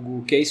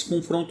 Hugo, que é esse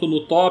confronto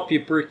no top,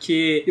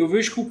 porque eu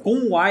vejo que com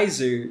o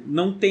Weiser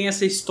não tem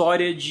essa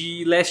história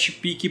de last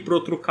pick pro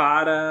outro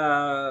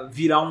cara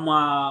virar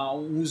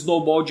um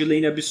snowball de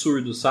lane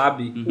absurdo,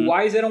 sabe? Uhum. O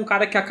Weiser é um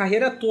cara que a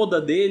carreira toda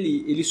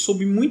dele, ele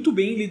soube muito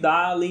bem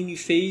lidar a lane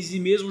phase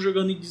mesmo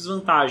jogando em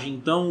desvantagem.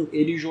 Então,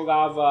 ele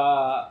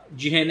jogava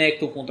de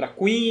Renekton contra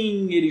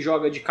Queen, ele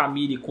joga de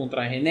Camille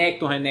contra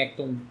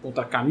Renekton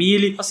contra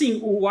Camille. Assim,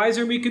 o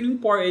Weiser meio que não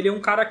importa. Ele é um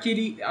cara que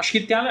ele... Acho que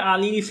ele tem a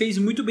lane phase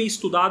muito bem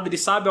estudada, ele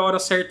sabe a hora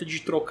certa de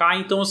trocar.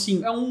 Então,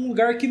 assim, é um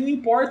lugar que não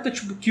importa,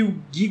 tipo, que o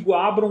Gigo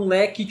abra um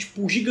leque,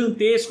 tipo,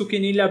 gigantesco, que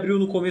nem ele abriu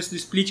no começo do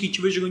split, que a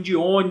gente viu jogando de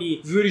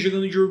Oni, viu ele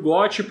jogando de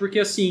Urgot, porque,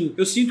 assim,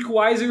 eu sinto que o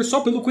Weiser, só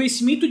pelo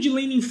conhecimento de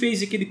laning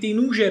phase que ele tem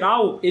num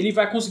geral, ele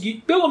vai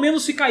conseguir, pelo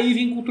menos, ficar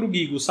even contra o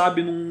Gigo,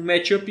 sabe? Num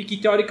matchup que,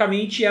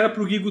 teoricamente, era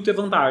pro Gigo ter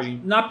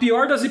vantagem. Na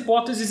pior das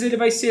hipóteses, vezes ele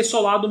vai ser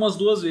solado umas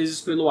 2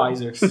 vezes pelo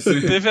Weiser.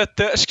 Teve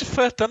até, acho que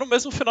foi até no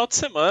mesmo final de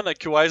semana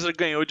que o Weiser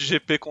ganhou de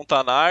GP contra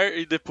a NAR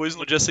e depois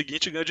no dia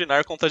seguinte ganhou de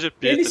NAR contra a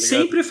GP. Ele tá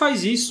sempre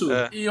faz isso.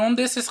 E um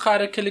desses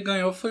caras que ele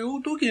ganhou foi o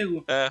do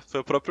Gigo.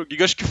 Foi o próprio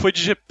Giga, acho que foi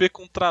de GP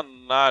contra a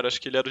NAR, acho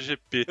que ele era o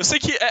GP. Eu sei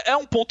que é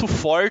um ponto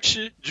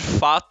forte, de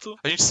fato.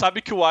 A gente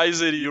sabe que o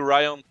Weiser e o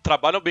Ryan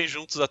trabalham bem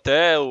juntos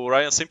até, o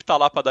Ryan sempre tá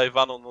lá pra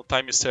daivar no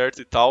time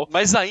certo e tal,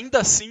 mas ainda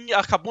assim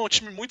acabou um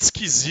time muito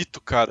esquisito,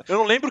 cara. Eu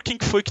não lembro quem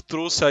que foi que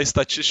trouxe a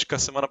estatística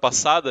semana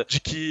passada de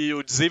que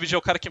o Xavier é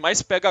o cara que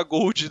mais pega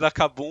gold na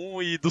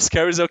Kabum e dos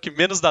carries é o que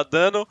menos dá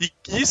dano, e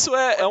isso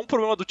é um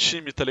problema do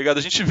time, tá ligado?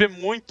 A gente vê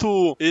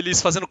muito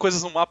eles fazendo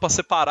coisas no mapa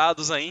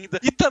separados ainda,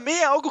 e também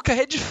é algo que a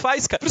Red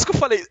faz, cara. Por isso que eu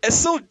falei,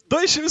 são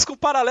 2 times com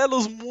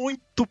paralelos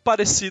muito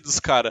parecidos,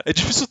 cara. É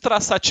difícil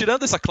traçar,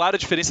 tirando essa clara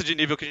diferença de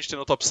nível que a gente tem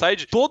no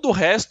topside, todo o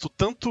resto,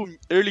 tanto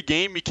early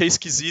game, que é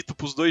esquisito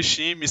pros 2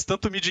 times,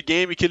 tanto mid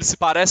game, que eles se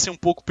parecem um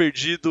pouco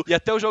perdido, e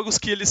até os jogos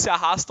que eles se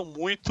arrastam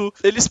muito,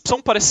 eles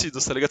são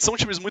parecidos, tá ligado? São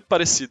times muito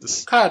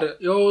parecidos. Cara,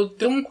 eu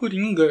tenho um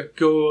coringa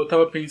que eu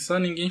tava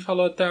pensando, ninguém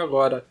falou até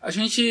agora. A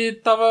gente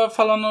tava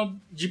falando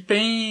de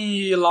Pain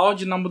e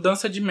Loud na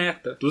mudança de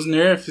meta, dos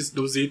nerfs,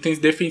 dos itens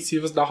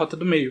defensivos da rota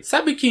do meio.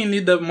 Sabe quem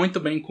lida muito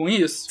bem com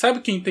isso?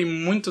 Sabe quem tem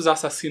muitos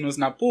assassinos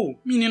na pool?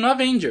 Menino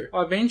Avenger. O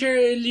Avenger,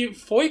 ele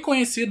foi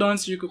conhecido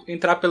antes de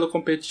entrar pelo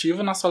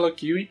competitivo na solo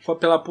queuing, foi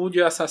pela pool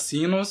de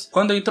assassinos.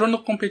 Quando entrou no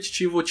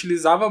competitivo,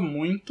 utilizava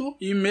muito,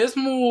 e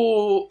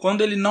mesmo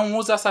quando ele não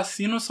usa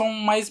assassinos, são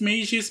mais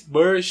mages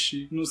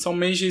burst, não são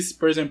mages,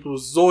 por exemplo,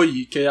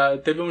 Zoe, que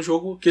teve um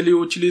jogo que ele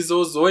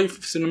utilizou Zoe,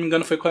 se não me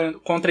engano foi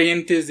contra a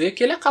INTZ,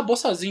 que ele acabou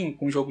sozinho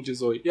com o jogo de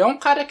Zoe. E é um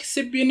cara que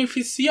se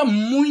beneficia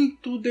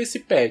muito desse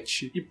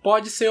patch, e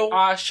pode ser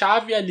a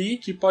chave ali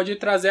que pode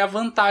trazer a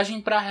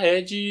vantagem pra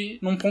Red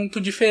num ponto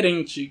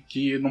diferente,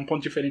 num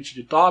ponto diferente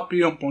de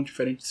top, um ponto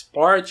diferente de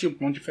sport, um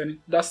ponto diferente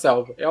da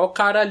selva. É o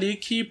cara ali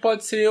que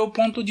pode ser o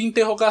ponto de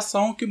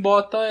interrogação que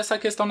bota essa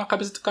questão na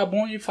cabeça do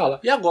Kabum e fala,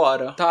 e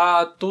agora?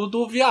 Tá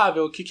tudo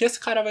viável, o que esse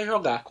cara vai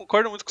jogar?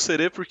 Concordo muito com o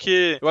Serê,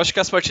 porque eu acho que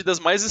as partidas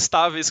mais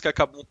estáveis que a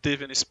Kabum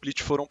teve no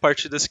split foram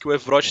partidas que o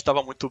Evrot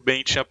estava muito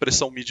bem, tinha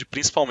pressão mid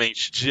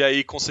principalmente, de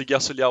aí conseguir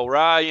auxiliar o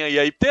Ryan, e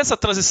aí ter essa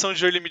transição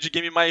de early mid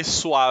game mais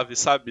suave,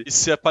 sabe? E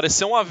se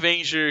aparecer um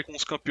Avenger com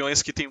os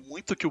campeões que tem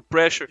muito kill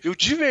pressure, eu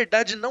de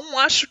verdade não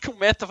acho que o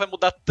meta vai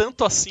mudar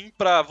tanto assim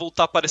pra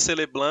voltar a aparecer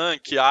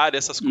LeBlanc, Ahri,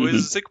 essas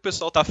coisas. Eu sei que o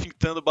pessoal tá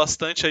fintando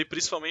bastante aí,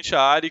 principalmente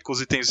a Ahri, com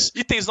os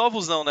itens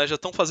novos não, né? Já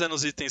estão fazendo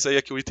os itens aí,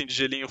 aqui o item de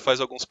gelinho faz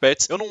alguns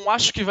pets. Eu não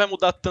acho que vai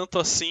mudar tanto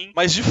assim,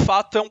 mas de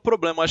fato é um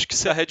problema. Eu acho que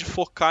se a Red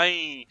focar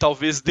em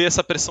talvez dê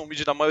essa pressão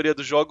mid na maioria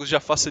dos jogos, já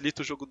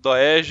facilita o jogo do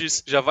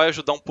Aegis, já vai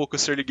ajudar um pouco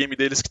esse early game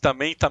deles, que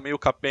também tá meio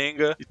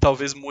capenga, e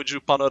talvez mude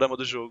o panorama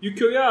do jogo. E o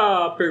que eu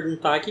ia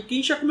perguntar aqui é que a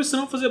gente já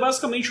começou a fazer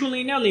basicamente um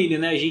lane a lane,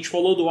 né? A gente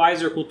falou do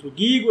Weiser contra o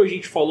Gigo, a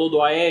gente falou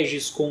do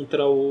Aegis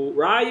contra o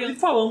Ryan, e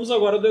falamos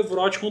agora do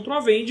Evrot contra o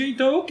Avenger,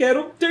 então eu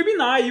quero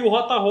terminar aí o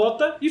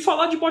rota-rota e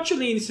falar de bot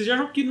lane. Vocês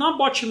acham que na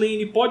bot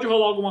lane pode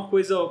rolar alguma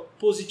coisa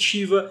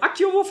positiva?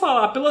 Aqui eu vou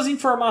falar, pelas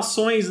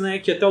informações, né,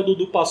 que até o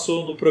Dudu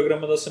passou no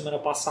programa da semana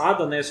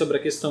passada, né, sobre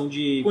a questão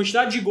de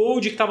quantidade de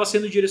gold que estava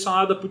sendo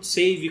direcionada pro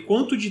save,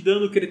 quanto de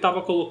dano que ele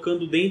estava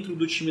colocando dentro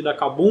do time da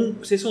Kabum.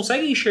 Vocês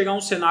conseguem enxergar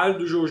um cenário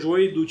do Jojo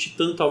e do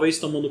Titã talvez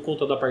tomando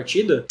conta da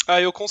partida?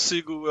 Eu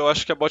consigo. Eu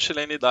acho que a bot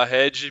lane da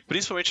Red,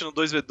 principalmente no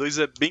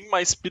 2v2, é bem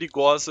mais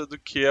perigosa do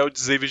que é o de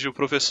Xavier e o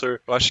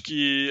Professor. Eu acho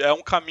que é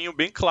um caminho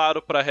bem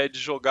claro pra Red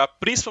jogar,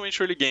 principalmente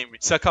early game.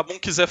 Se a Kabum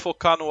quiser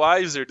focar no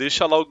Weiser,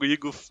 deixa lá o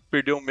Gigo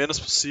perder o menos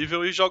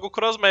possível e joga o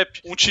crossmap.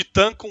 Um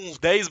Titã com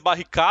 10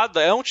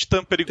 barricada é um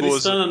Titã perigoso.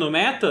 Tristana no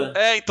meta?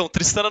 Então,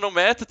 Tristana no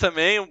meta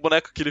também, um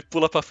boneco que ele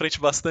pula pra frente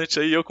bastante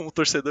aí, eu como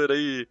torcedor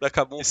aí da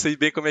Kabum sei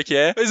bem como é que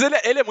é. Mas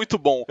ele é muito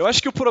bom. Eu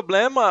acho que o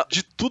problema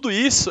de tudo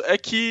isso é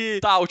que,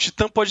 o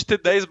Titã pode ter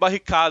 10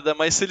 barricada,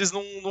 mas se eles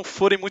não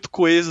forem muito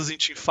coesos em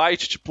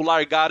teamfight, tipo,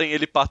 largarem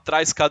ele pra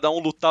trás, cada um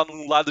lutar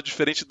num lado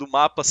diferente do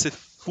mapa, ser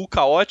full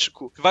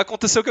caótico, vai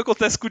acontecer o que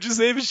acontece com o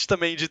Dzavit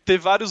também, de ter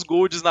vários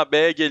golds na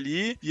bag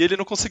ali e ele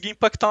não conseguir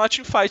impactar na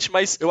teamfight,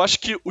 mas eu acho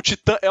que o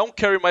Titã é um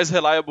carry mais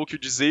reliable que o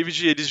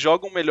Dzavit, eles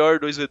jogam melhor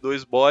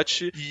 2v2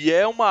 bot e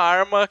é uma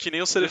arma, que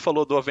nem o Cere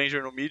falou do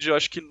Avenger no mid, eu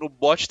acho que no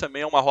bot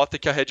também é uma rota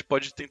que a Red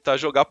pode tentar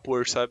jogar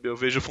por, sabe? Eu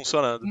vejo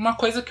funcionando. Uma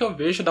coisa que eu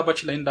vejo da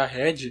botlane da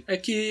Red é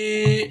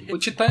que o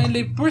Titã,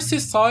 ele por si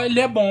só, ele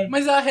é bom,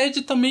 mas a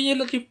Red também,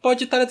 ele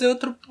pode trazer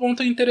outro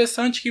ponto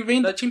interessante que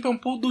vem da Champion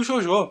Pool do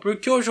Jojo,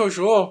 porque o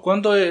Jojo,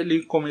 quando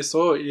ele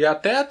começou, e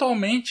até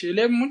atualmente, ele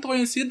é muito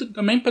conhecido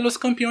também pelos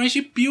campeões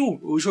de Peel.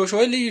 O Jojo,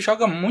 ele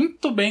joga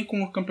muito bem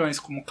com campeões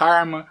como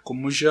Karma,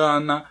 como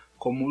Janna,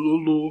 como o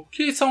Lulu,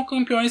 que são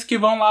campeões que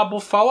vão lá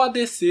bufar o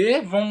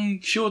ADC, vão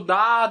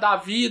shieldar, dar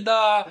vida,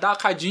 dar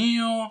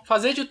cadinho,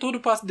 fazer de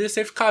tudo pra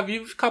ADC ficar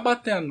vivo e ficar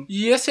batendo.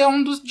 E esse é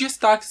um dos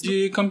destaques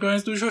de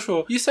campeões do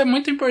JoJo. Isso é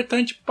muito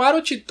importante para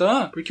o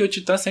Titã, porque o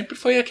Titã sempre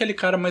foi aquele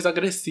cara mais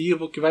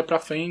agressivo, que vai pra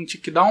frente,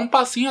 que dá um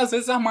passinho às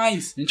vezes a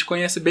mais. A gente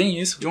conhece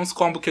bem isso, de uns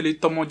combos que ele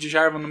tomou de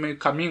Jarvan no meio do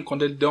caminho,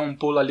 quando ele deu um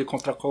pulo ali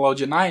contra a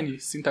Cloud9,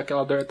 sinta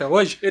aquela dor até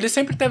hoje. Ele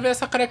sempre teve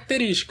essa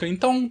característica.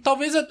 Então,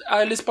 talvez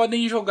eles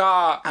podem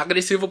jogar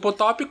agressivo pro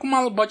top com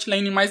uma bot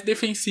lane mais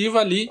defensiva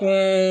ali,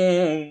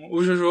 com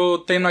o JoJo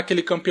tendo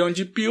aquele campeão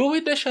de peel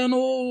e deixando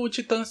o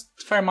Titã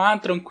farmar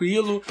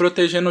tranquilo,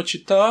 protegendo o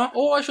Titã,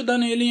 ou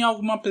ajudando ele em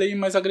alguma play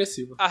mais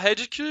agressiva. A Red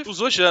que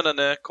usou Jana,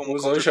 né? Como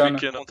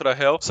contra-pick contra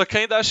Hell. Só que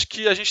ainda acho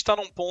que a gente tá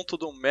num ponto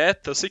do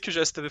meta. Eu sei que o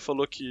GSTV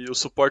falou que o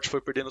suporte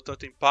foi perdendo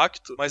tanto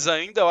impacto, mas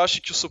ainda eu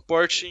acho que o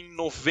suporte em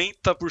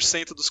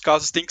 90% dos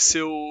casos tem que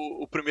ser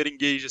o primeiro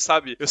engage,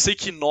 sabe? Eu sei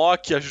que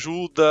Nock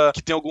ajuda,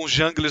 que tem alguns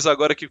junglers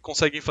agora que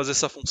conseguem fazer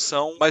essa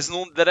função, mas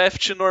num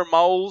draft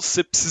normal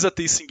você precisa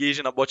ter esse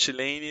engage na bot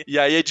lane, e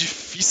aí é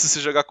difícil você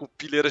jogar com o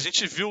pillar. A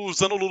gente viu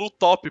usando o Lulu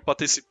top pra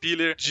ter esse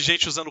pillar, de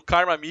gente usando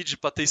Karma mid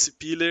pra ter esse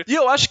pillar, e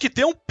eu acho que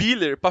ter um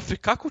pillar pra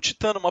ficar com o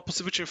Titã numa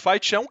possível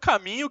teamfight é um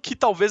caminho que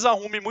talvez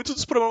arrume muitos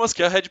dos problemas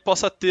que a Red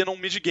possa ter num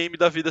mid-game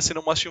da vida, sendo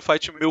umas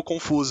teamfight meio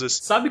confusas.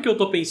 Sabe o que eu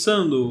tô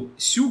pensando?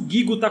 Se o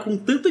Gigo tá com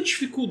tanta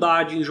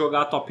dificuldade em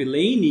jogar top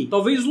lane,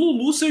 talvez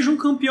Lulu seja um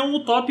campeão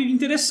no top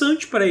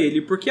interessante pra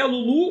ele, porque a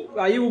Lulu,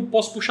 aí eu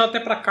posso puxar até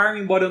pra Karma,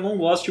 embora eu não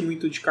goste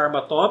muito de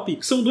Karma top,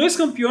 que são dois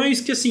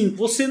campeões que, assim,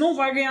 você não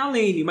vai ganhar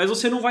lane, mas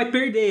você não vai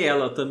perder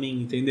ela também,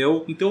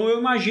 entendeu? Então eu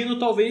imagino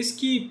talvez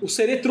que o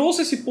Serê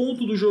trouxe esse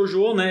ponto do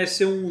JoJo, né,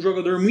 ser um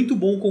jogador muito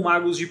bom com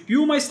magos de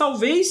peel, mas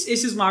talvez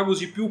esses magos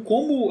de peel,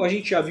 como a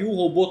gente já viu o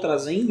robô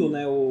trazendo,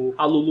 né,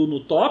 a Lulu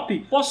no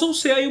top, possam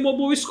ser aí uma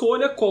boa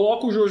escolha.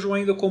 Coloca o JoJo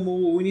ainda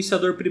como o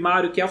iniciador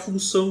primário, que é a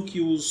função que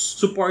os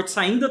suportes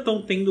ainda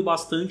estão tendo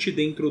bastante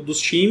dentro dos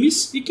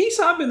times, e quem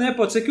sabe, né,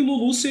 pode ser que o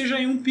Lulu seja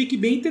aí um pick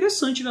bem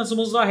interessante nas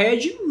mãos da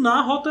Red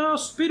na rota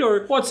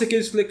superior. Pode ser que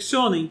eles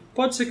flexionem?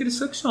 Pode ser que eles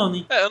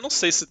flexionem. Eu não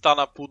sei se tá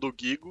na pool do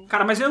Gigo.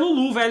 Cara, mas é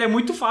Lulu, velho, é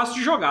muito fácil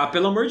de jogar,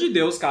 pelo amor de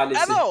Deus, cara.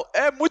 Não,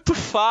 é muito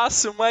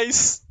fácil,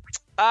 mas...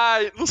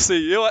 Ai, não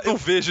sei, eu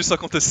vejo isso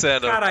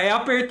acontecendo. Cara, é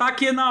apertar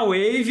Q na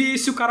wave e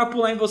se o cara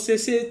pular em você,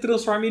 você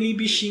transforma ele em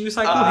bichinho e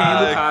sai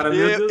correndo, cara.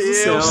 Meu Deus do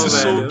céu,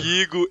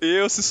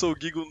 se sou o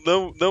Gigo,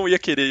 não ia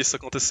querer isso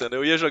acontecendo.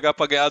 Eu ia jogar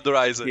pra ganhar do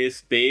Ryzer.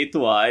 Respeito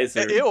o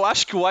Weiser. Eu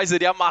acho que o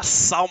Weiser ia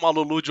amassar uma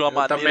Lulu de uma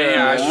maneira... também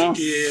acho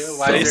que o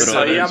Weiser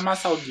só ia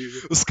amassar o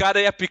Gigo. Os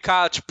caras iam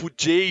picar, tipo,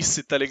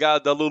 Jace, tá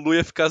ligado? A Lulu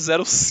ia ficar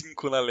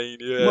 0-5 na lane.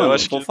 Mano, eu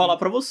acho vou falar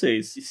pra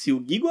vocês. Se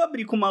o Gigo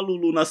abrir com uma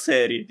Lulu na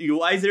série e o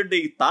Weiser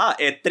deitar,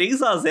 é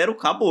 3-0,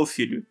 acabou,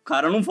 filho. O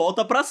cara não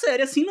volta pra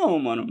série assim não,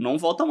 mano. Não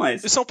volta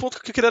mais. Esse é um ponto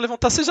que eu queria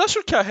levantar. Vocês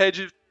acham que a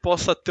Red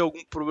possa ter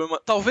algum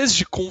problema, talvez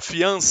de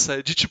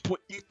confiança, de tipo,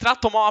 entrar,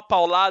 tomar uma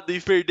paulada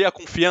e perder a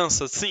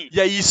confiança, assim, e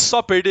aí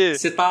só perder?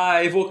 Você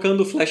tá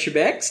evocando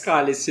flashbacks,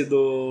 Cálice,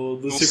 do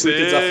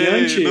circuito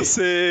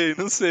desafiante?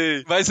 Não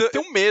sei. Mas eu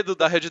tenho medo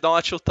da Red dar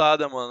uma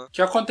tiltada, mano. O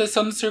que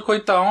aconteceu no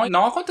circuitão,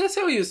 não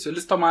aconteceu isso.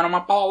 Eles tomaram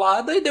uma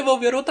paulada e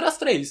devolveram outras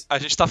 3. A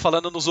gente tá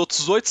falando nos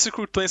outros 8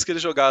 circuitões que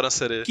eles jogaram,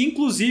 Serê. Que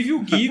inclusive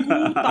o Gigo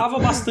tava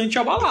bastante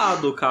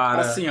abalado,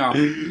 cara. Assim, ó,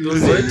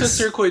 dos 8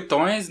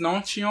 circuitões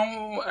não tinham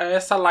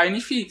essa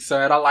line fixa,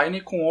 era line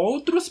com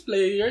outros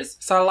players.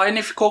 Essa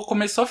line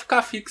começou a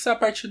ficar fixa a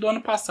partir do ano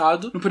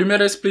passado. No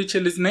primeiro split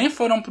eles nem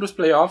foram pros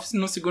playoffs,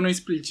 no segundo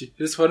split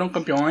eles foram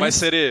campeões. Mas,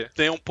 Serê,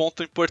 tem um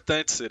ponto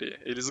importante, Serê.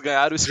 Eles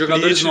ganharam o split...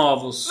 Jogadores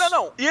novos.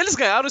 Não. E eles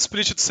ganharam o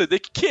split do CD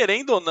que,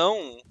 querendo ou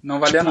não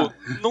valia nada.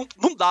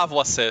 Não dava o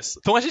acesso.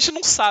 Então a gente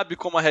não sabe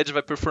como a Red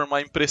vai performar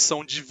a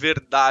impressão de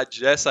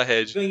verdade, essa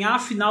Red. Ganhar a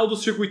final do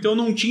circuitão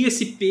não tinha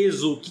esse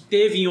peso que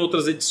teve em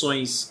outras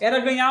edições. Era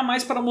ganhar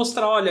mais para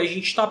mostrar, olha, a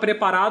gente tá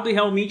preparado, e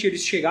realmente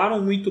eles chegaram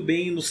muito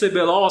bem no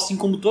CBLOL, assim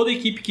como toda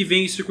equipe que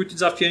vem em circuito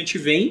desafiante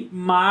vem,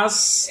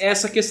 mas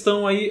essa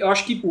questão aí, eu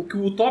acho que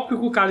o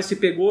tópico que o Cálice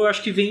pegou, eu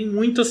acho que vem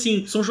muito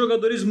assim, são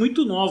jogadores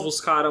muito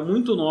novos, cara,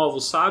 muito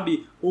novos,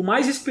 sabe? O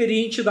mais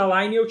experiente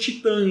da line é o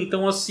Titã,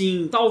 então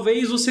assim,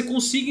 talvez você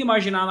consiga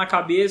imaginar na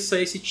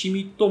cabeça esse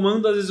time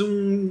tomando às vezes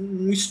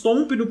um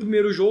stomp no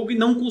primeiro jogo e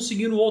não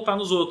conseguindo voltar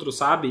nos outros,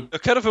 sabe? Eu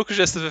quero ver o que o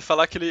GSTV vai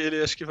falar, que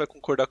ele acho que vai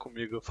concordar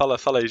comigo. Fala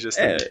aí,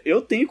 GSTV.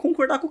 Eu tenho que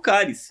concordar com o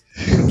Cálice,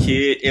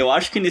 porque eu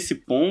acho que nesse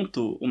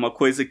ponto, uma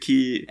coisa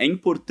que é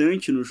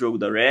importante no jogo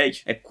da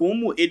Red é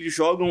como eles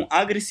jogam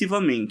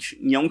agressivamente.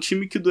 E é um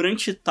time que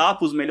durante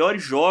etapa, os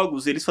melhores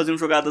jogos, eles faziam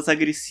jogadas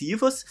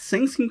agressivas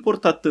sem se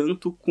importar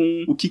tanto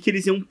com o que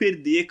eles iam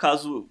perder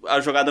caso a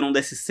jogada não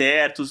desse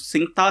certo,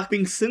 sem estar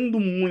pensando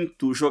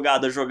muito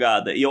jogada a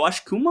jogada. E eu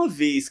acho que uma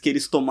vez que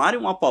eles tomarem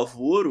um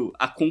apavoro,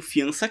 a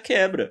confiança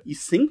quebra. E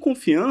sem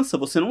confiança,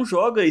 você não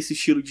joga esse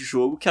estilo de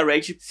jogo que a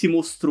Red se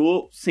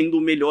mostrou sendo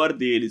o melhor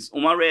deles.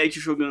 Uma Red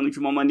jogando de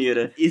uma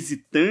maneira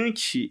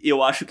hesitante,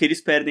 eu acho que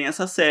eles perdem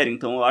essa série.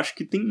 Então eu acho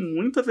que tem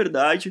muita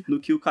verdade no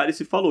que o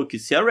Cálice falou, que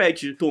se a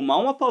Red tomar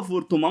um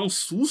apavoro, tomar um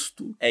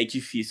susto, é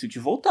difícil de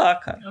voltar,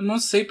 cara. Eu não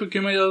sei porque,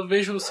 mas eu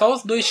vejo só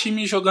os dois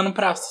times jogando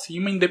pra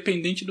cima,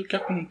 independente do que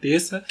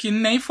aconteça, que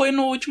nem foi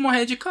no último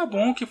Red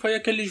Kabum, que foi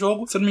aquele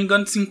jogo, se eu não me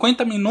engano, de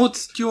 50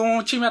 minutos, que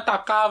um time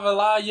atacava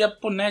lá, ia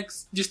pro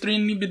Nex, destruía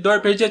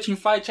inibidor, perdia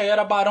teamfight, aí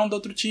era barão do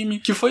outro time,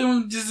 que foi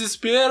um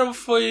desespero,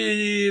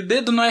 foi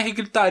dedo no R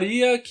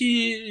gritaria,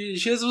 que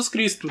Jesus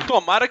Cristo.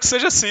 Tomara que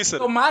seja assim,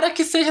 sério. Tomara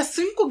que seja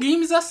 5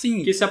 games assim.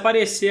 Porque se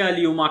aparecer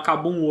ali uma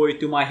Kabum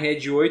 8 e uma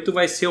Red 8,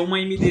 vai ser uma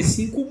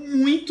MD5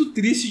 muito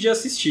triste de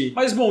assistir.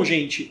 Mas bom,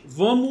 gente,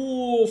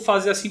 vamos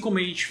fazer assim como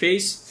a gente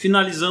fez.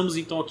 Finalizamos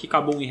então aqui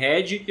Kabum e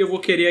Red. Eu vou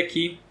querer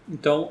aqui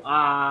então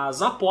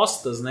as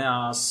apostas, né?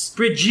 As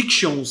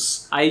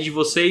predictions aí de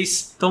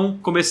vocês. Então,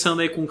 começando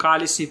aí com o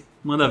Cálice.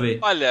 Manda ver.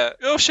 Olha,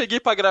 eu cheguei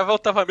pra gravar, eu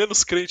tava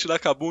menos crente na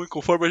Kabum, e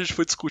conforme a gente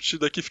foi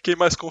discutindo aqui, fiquei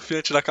mais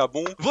confiante na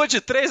Kabum. Vou de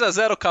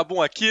 3-0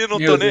 Kabum aqui, não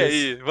tô nem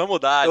aí. Vamos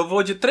dar. Eu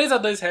vou de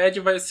 3-2 Red,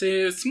 vai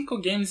ser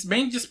 5 games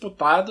bem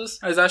disputados,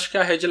 mas acho que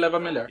a Red leva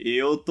melhor.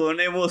 Eu tô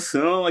na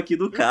emoção aqui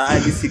do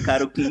Cálice,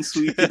 cara, o clean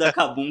sweep da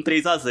Kabum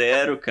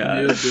 3-0,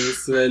 cara. Meu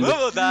Deus, velho.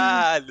 Vamos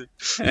dar.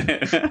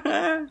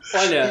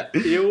 Olha,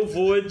 eu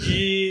vou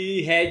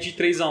de Red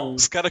 3-1.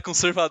 Os caras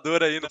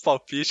conservadores aí no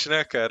palpite,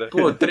 né, cara?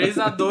 Pô,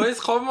 3-2,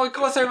 como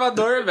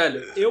conservador,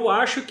 velho. Eu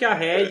acho que a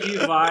Red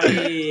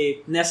vai...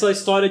 Nessa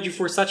história de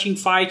forçar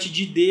teamfight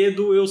de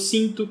dedo, eu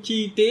sinto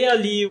que ter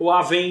ali o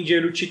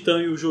Avenger, o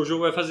Titã e o Jojo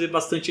vai fazer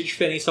bastante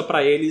diferença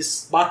pra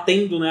eles,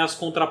 batendo, né, as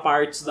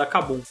contrapartes da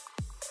Kabum.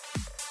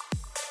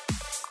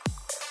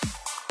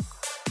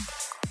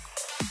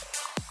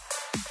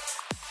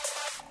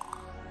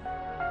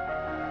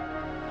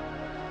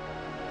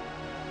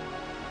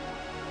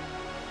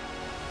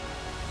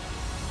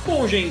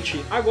 Bom, gente,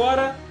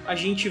 agora a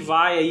gente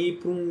vai aí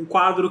para um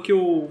quadro que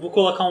eu vou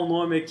colocar um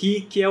nome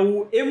aqui, que é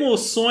o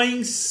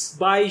Emoções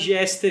by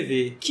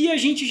GSTV, que a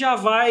gente já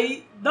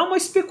vai dar uma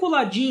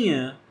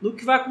especuladinha no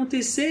que vai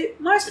acontecer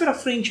mais pra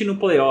frente no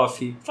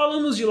playoff.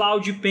 Falamos de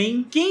Loud e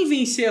PEN. Quem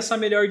vencer essa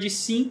melhor de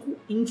 5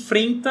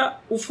 enfrenta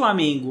o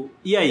Flamengo.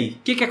 E aí? O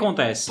que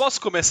acontece? Posso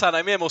começar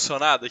na minha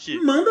emocionada aqui?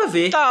 Manda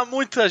ver. Tá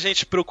muita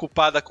gente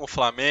preocupada com o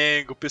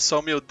Flamengo.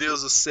 Pessoal, meu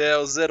Deus do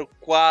céu,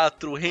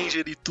 0-4,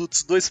 Ranger e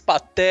Tuts, 2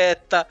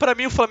 pateta. Pra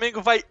mim, o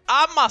Flamengo vai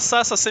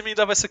amassar essa semi e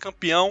ainda vai ser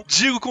campeão.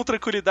 Digo com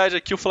tranquilidade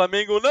aqui, o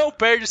Flamengo não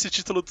perde esse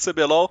título do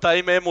CBLOL. Tá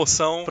aí minha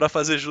emoção pra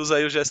fazer jus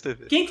aí o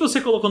GSTV. Quem que você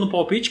colocou no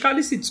palpite?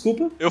 Cálice,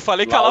 desculpa. Eu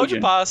falei que a Loud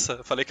passa.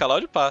 Eu falei que a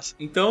Loud passa.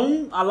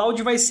 Então, a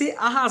Loud vai ser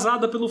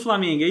arrasada pelo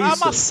Flamengo, é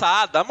isso?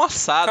 Amassada.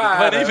 Cara, não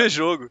vai nem ver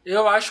jogo.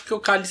 Eu acho que o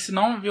Cálice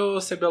não viu o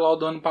CBLOL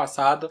do ano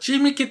passado.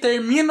 Time que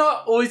termina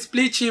o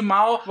split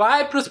mal,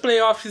 vai pros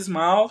playoffs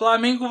mal. O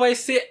Flamengo vai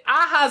ser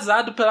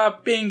arrasado pela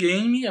PEN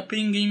Game. A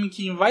PEN Game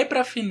que vai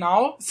pra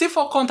final. Se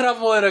for contra a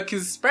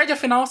Vorax, perde a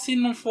final. Se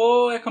não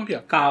for, é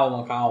campeão.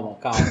 Calma.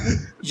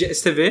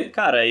 GSTV?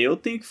 Cara, eu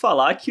tenho que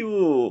falar que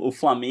o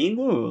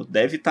Flamengo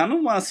deve estar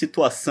numa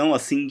situação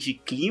assim de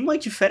clima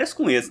de férias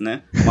com ex,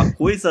 né? Uma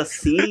coisa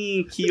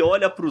assim que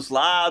olha pros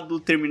lados,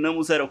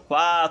 terminamos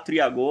 0-4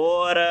 e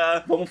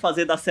agora vamos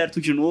fazer dar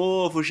certo de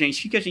novo,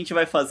 gente. O que a gente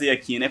vai fazer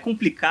aqui, né? É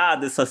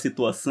complicada essa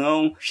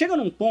situação. Chega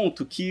num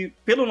ponto que,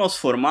 pelo nosso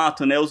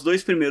formato, né, os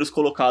 2 primeiros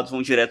colocados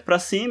vão direto pra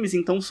semis,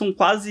 então são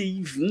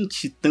quase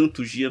 20 e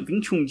tantos dias,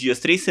 21 dias,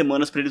 3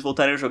 semanas pra eles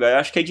voltarem a jogar. Eu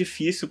acho que é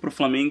difícil pro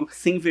Flamengo,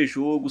 sem ver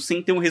jogo,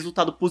 sem ter um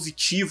resultado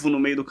positivo no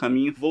meio do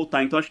caminho,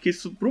 voltar. Então acho que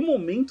isso, pro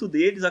momento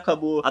deles,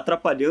 acabou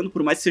atrapalhando,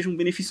 por mais que seja um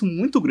benefício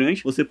muito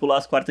grande você pular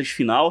as quartas de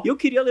final. E eu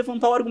queria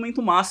levantar o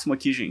argumento máximo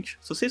aqui, gente.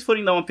 Se vocês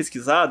forem dar uma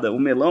pesquisada, o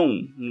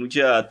Melão, no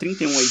dia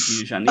 31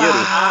 de janeiro,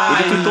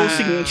 ele tweetou o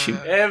seguinte.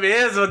 É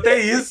mesmo,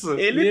 tem isso.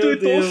 Ele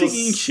tweetou o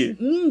seguinte: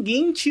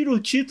 ninguém tira o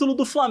título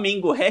do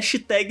Flamengo,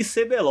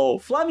 #CBLOL.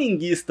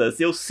 Flamenguistas,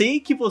 eu sei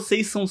que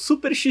vocês são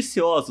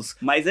supersticiosos,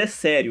 mas é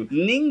sério,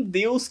 nem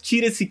Deus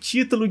tira esse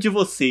título de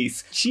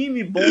vocês.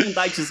 Time bom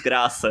da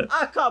desgraça.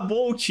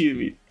 Acabou o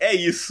time. É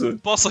isso.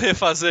 Posso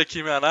refazer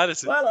aqui minha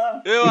análise? Vai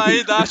lá. Eu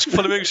ainda acho que o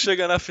Flamengo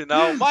chega na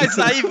final, mas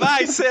aí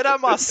vai ser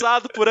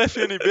amassado por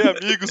FNB,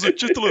 amigos. O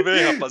título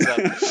vem,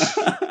 rapaziada.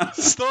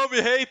 Estou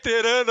me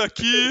reiterando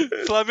aqui.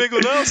 Flamengo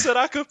não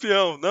será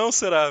campeão. Não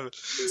será.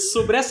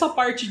 Sobre essa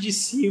parte de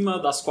cima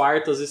das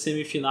quartas e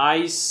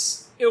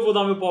semifinais, eu vou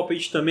dar meu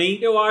palpite também.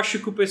 Eu acho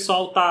que o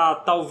pessoal tá,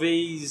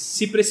 talvez,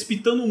 se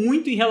precipitando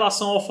muito em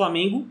relação ao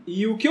Flamengo.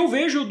 E o que eu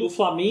vejo do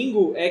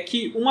Flamengo é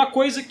que uma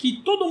coisa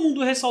que todo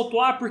mundo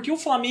ressaltou, porque o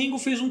Flamengo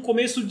fez um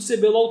começo de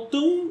CBLOL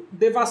tão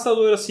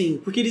devastador assim?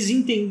 Porque eles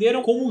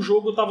entenderam como o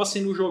jogo estava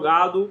sendo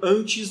jogado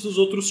antes dos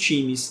outros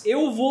times.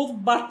 Eu vou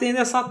bater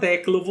nessa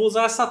tecla, eu vou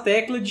usar essa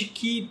tecla de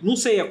que, não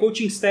sei, a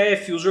coaching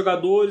staff, os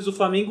jogadores, o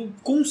Flamengo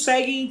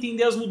conseguem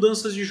entender as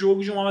mudanças de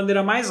jogo de uma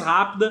maneira mais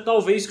rápida,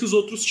 talvez, que os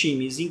outros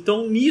times.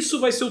 Então, nisso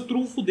vai ser o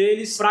trunfo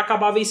deles pra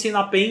acabar vencendo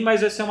a PEN,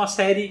 mas vai ser uma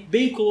série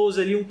bem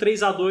close ali, um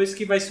 3-2,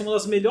 que vai ser uma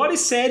das melhores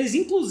séries,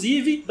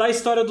 inclusive, da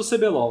história do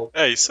CBLOL.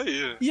 É isso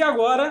aí. E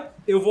agora,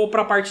 eu vou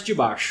pra parte de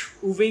baixo.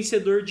 O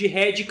vencedor de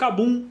Red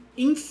Kabum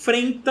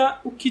enfrenta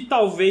o que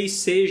talvez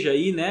seja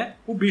aí, né,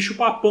 o bicho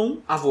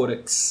papão, a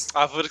Vorax.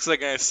 A Vorax vai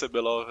ganhar esse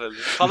CBLOL, velho.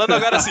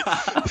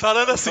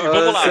 Falando assim,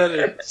 vamos lá.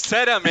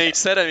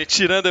 Seriamente,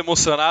 tirando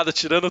emocionada,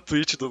 tirando o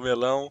tweet do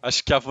Melão,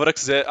 acho que a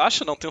Vorax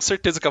tenho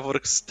certeza que a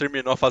Vorax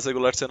terminou a fase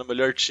regular sendo o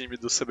melhor time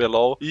do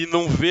CBLOL, e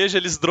não vejo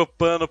eles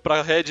dropando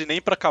pra Red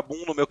nem pra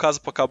Kabum, no meu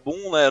caso pra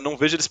Kabum, né, não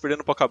vejo eles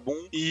perdendo pra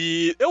Kabum,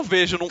 e eu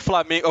vejo num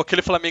Flamengo,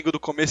 aquele Flamengo do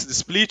começo do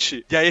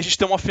split, e aí a gente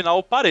tem uma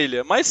final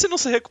parelha, mas se não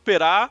se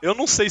recuperar, eu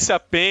não sei se a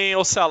PEN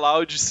ou se a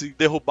Loud, se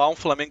derrubar um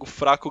Flamengo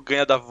fraco,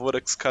 ganha da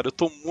Vorax, cara.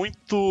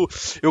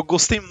 Eu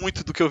gostei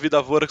muito do que eu vi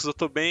da Vorax, eu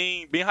tô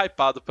bem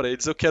hypado pra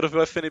eles. Eu quero ver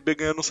o FNB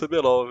ganhando no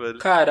CBLOL, velho.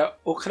 Cara,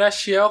 o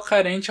Crashiel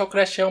carente é o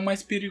Crashiel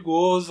mais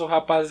perigoso,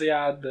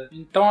 rapaziada.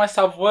 Então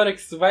essa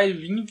Vorax vai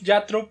vir de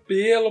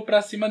atropelo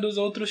pra cima dos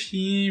outros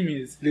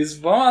times. Eles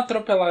vão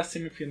atropelar a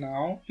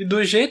semifinal. E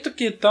do jeito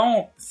que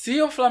estão,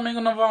 se o Flamengo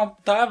não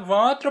voltar,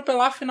 vão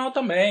atropelar a final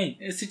também.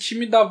 Esse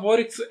time da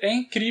Vorax é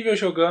incrível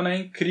jogando, é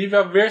incrível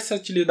a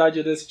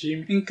versatilidade desse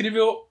time,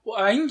 incrível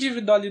a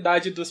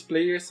individualidade dos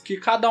players, que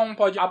cada um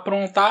pode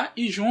aprontar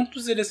e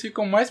juntos eles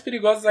ficam mais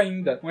perigosos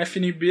ainda. Um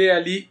FNB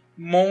ali,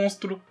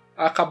 monstro,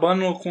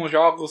 acabando com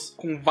jogos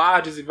com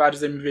vários e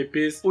vários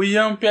MVPs. O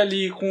Yamp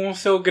ali com o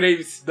seu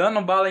Graves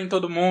dando bala em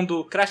todo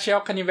mundo.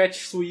 Crashiel canivete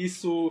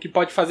suíço que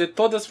pode fazer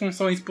todas as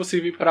funções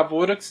possíveis para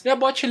Vorax. E a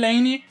bot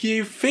lane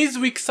que fez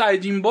o weak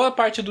side em boa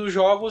parte dos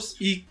jogos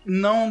e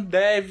não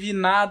deve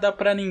nada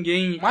para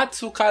ninguém.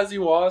 Matsukaze e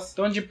Woz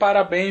estão de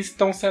parabéns,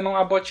 estão sendo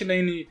a bot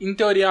lane em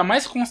teoria a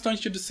mais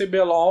constante do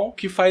CBLOL,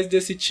 que faz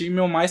desse time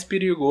o mais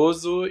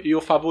perigoso e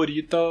o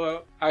favorito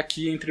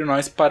aqui entre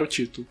nós para o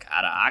título.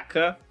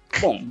 Caraca!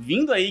 Bom,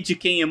 vindo aí de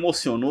quem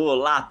emocionou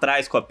lá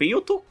atrás com a PEN,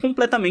 eu tô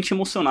completamente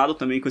emocionado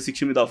também com esse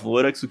time da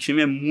Vorax. O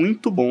time é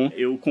muito bom.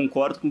 Eu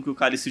concordo com o que o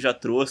Cálice já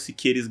trouxe,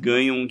 que eles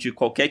ganham de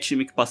qualquer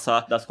time que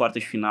passar das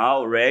quartas de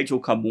final, Red ou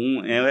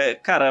Kabum.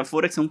 Cara, a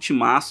Vorax é um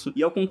timaço.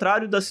 E ao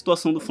contrário da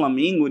situação do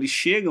Flamengo, eles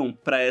chegam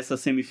pra essa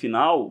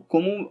semifinal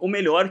como o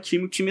melhor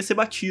time, o time a ser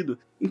batido.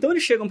 Então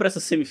eles chegam pra essa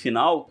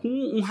semifinal com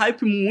um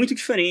hype muito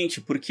diferente,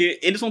 porque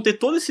eles vão ter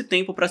todo esse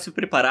tempo pra se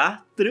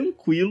preparar,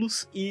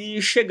 tranquilos, e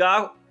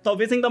chegar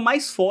talvez ainda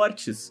mais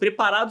fortes,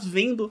 preparados,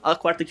 vendo a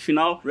quarta de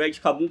final, Red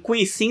Kabum,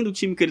 conhecendo o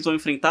time que eles vão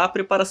enfrentar. A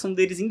preparação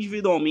deles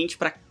individualmente,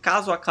 para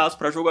caso a caso,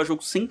 para jogo a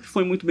jogo, sempre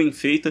foi muito bem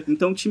feita.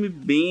 Então é um time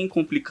bem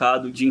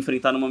complicado de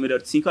enfrentar numa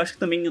melhor de 5. Eu acho que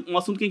também um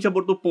assunto que a gente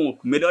abordou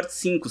pouco, melhor de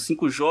 5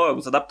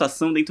 jogos,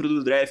 adaptação dentro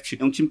do draft.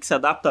 É um time que se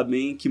adapta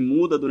bem, que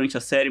muda durante a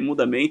série,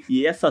 muda bem,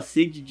 e essa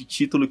sede de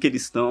título que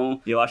eles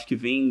estão, eu acho que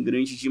vem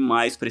grande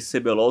demais pra esse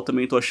CBLOL.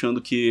 Também tô achando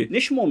que,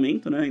 neste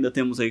momento, né, ainda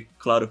temos aí,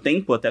 claro,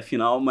 tempo até a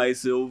final,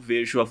 mas eu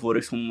vejo a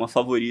Vorax como uma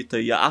favorita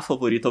e a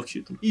favorita ao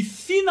título. E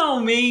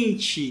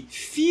finalmente,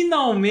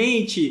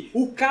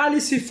 o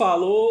Cálice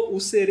falou, o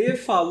Serê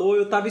falou,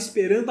 eu tava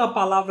esperando a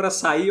palavra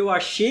sair, eu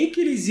achei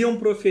que eles iam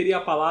proferir a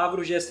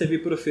palavra, o GSTV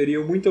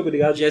proferiu. Muito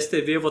obrigado,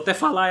 GSTV. Eu vou até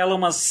falar ela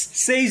umas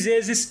 6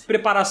 vezes.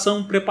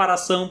 Preparação.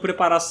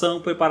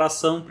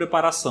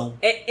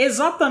 É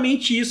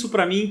exatamente isso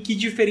pra mim que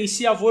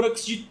diferencia a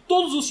Vorax de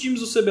todos os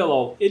times do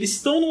CBLOL. Eles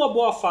estão numa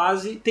boa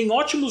fase, tem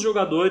ótimos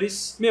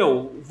jogadores.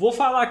 Vou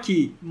falar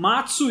aqui,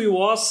 Matsu e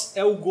Woz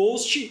é o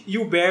Ghost e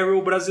o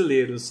Barrel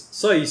brasileiros.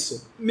 Só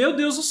isso. Meu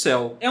Deus do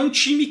céu. É um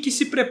time que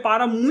se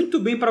prepara muito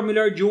bem pra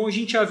melhor de 1. A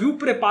gente já viu o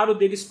preparo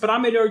deles pra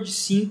melhor de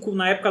 5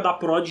 na época da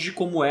Prodigy,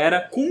 como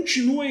era.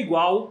 Continua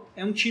igual.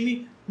 É um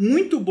time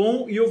muito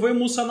bom e eu vou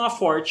emocionar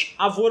forte.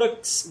 A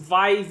Vorax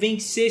vai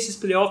vencer esses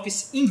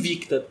playoffs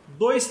invicta.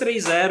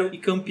 2-3-0 e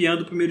campeã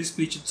do primeiro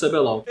split do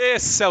CBLOL.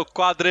 Esse é o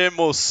quadro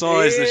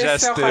Emoções do GSTV.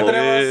 Esse é o quadro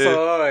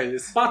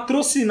Emoções.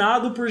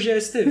 Patrocinado por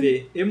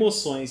GSTV.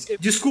 Emoções.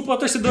 Desculpa,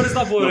 torcedores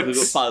da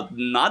Vorax.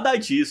 Nada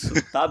disso.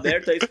 Tá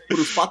aberto aí para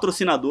os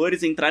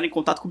patrocinadores entrarem em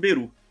contato com o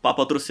Beru para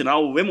patrocinar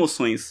o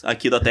Emoções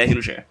aqui da TR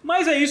no GE.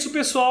 Mas é isso,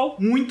 pessoal.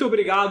 Muito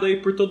obrigado aí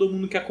por todo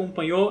mundo que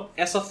acompanhou.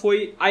 Essa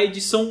foi a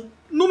edição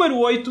número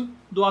 8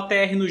 do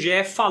ATR no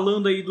GE,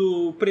 falando aí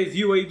do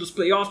preview aí dos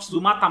playoffs, do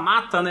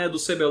mata-mata, né, do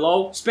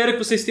CBLOL. Espero que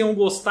vocês tenham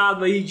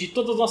gostado aí de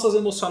todas as nossas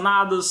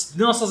emocionadas,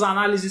 de nossas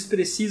análises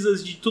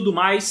precisas, de tudo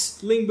mais.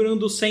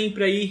 Lembrando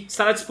sempre aí,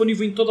 estará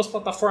disponível em todas as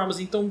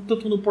plataformas, então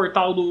tanto no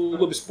portal do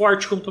Globo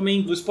Esporte, como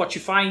também do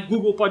Spotify,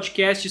 Google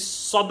Podcasts,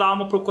 só dá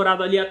uma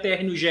procurada ali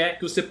ATR no GE,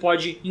 que você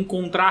pode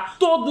encontrar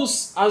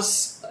todas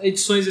as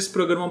edições desse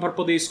programa para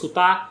poder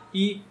escutar.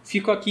 E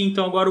fico aqui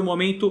então agora o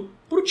momento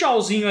pro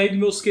tchauzinho aí dos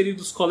meus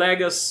queridos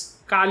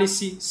colegas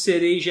Cálice,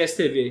 Serei e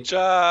GSTV.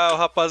 Tchau,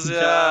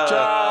 rapaziada.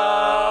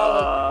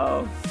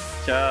 Tchau.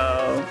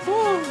 Tchau.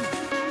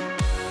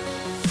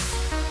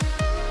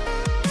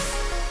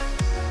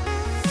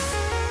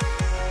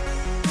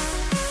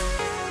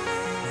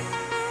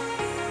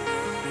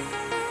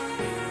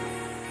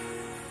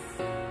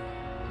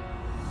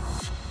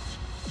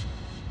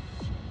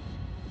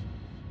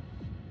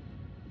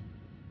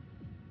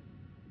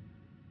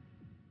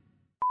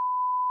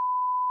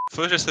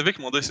 Foi o GSTV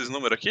que mandou esses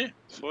números aqui?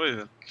 Foi,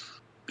 velho.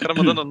 O cara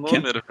mandando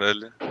número,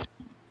 velho.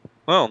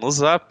 Não, no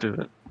zap,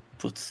 velho.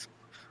 Putz.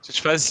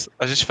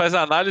 A gente faz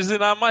análise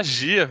na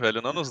magia,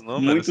 velho, não nos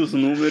números. Muitos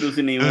números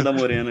e nenhum da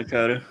Morena,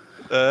 cara.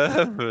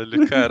 É,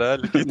 velho,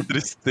 caralho, que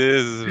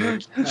tristeza, velho.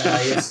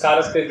 Aí os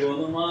caras pegou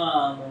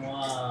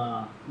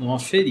numa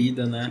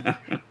ferida, né?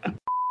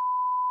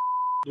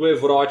 Do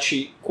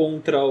Evrote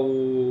contra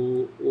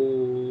o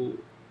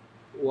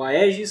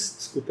Aegis,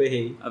 desculpa,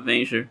 errei.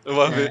 Avenger. A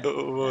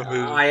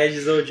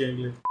Aegis é o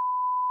Jungler.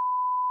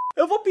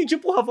 Eu vou pedir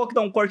pro Havok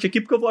dar um corte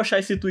aqui porque eu vou achar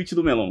esse tweet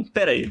do Melon.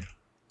 Pera aí,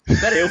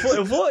 eu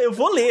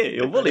vou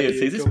ler.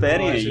 Vocês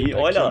esperem aí.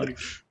 Olha lá.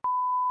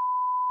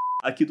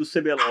 Aqui do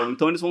CBLOL.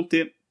 Então eles vão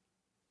ter... O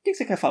que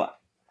você quer falar?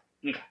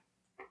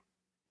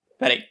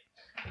 Pera aí.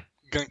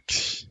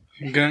 Gank.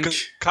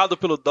 Gankado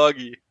pelo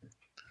dog.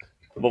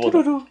 Eu vou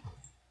voltar.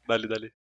 Dali.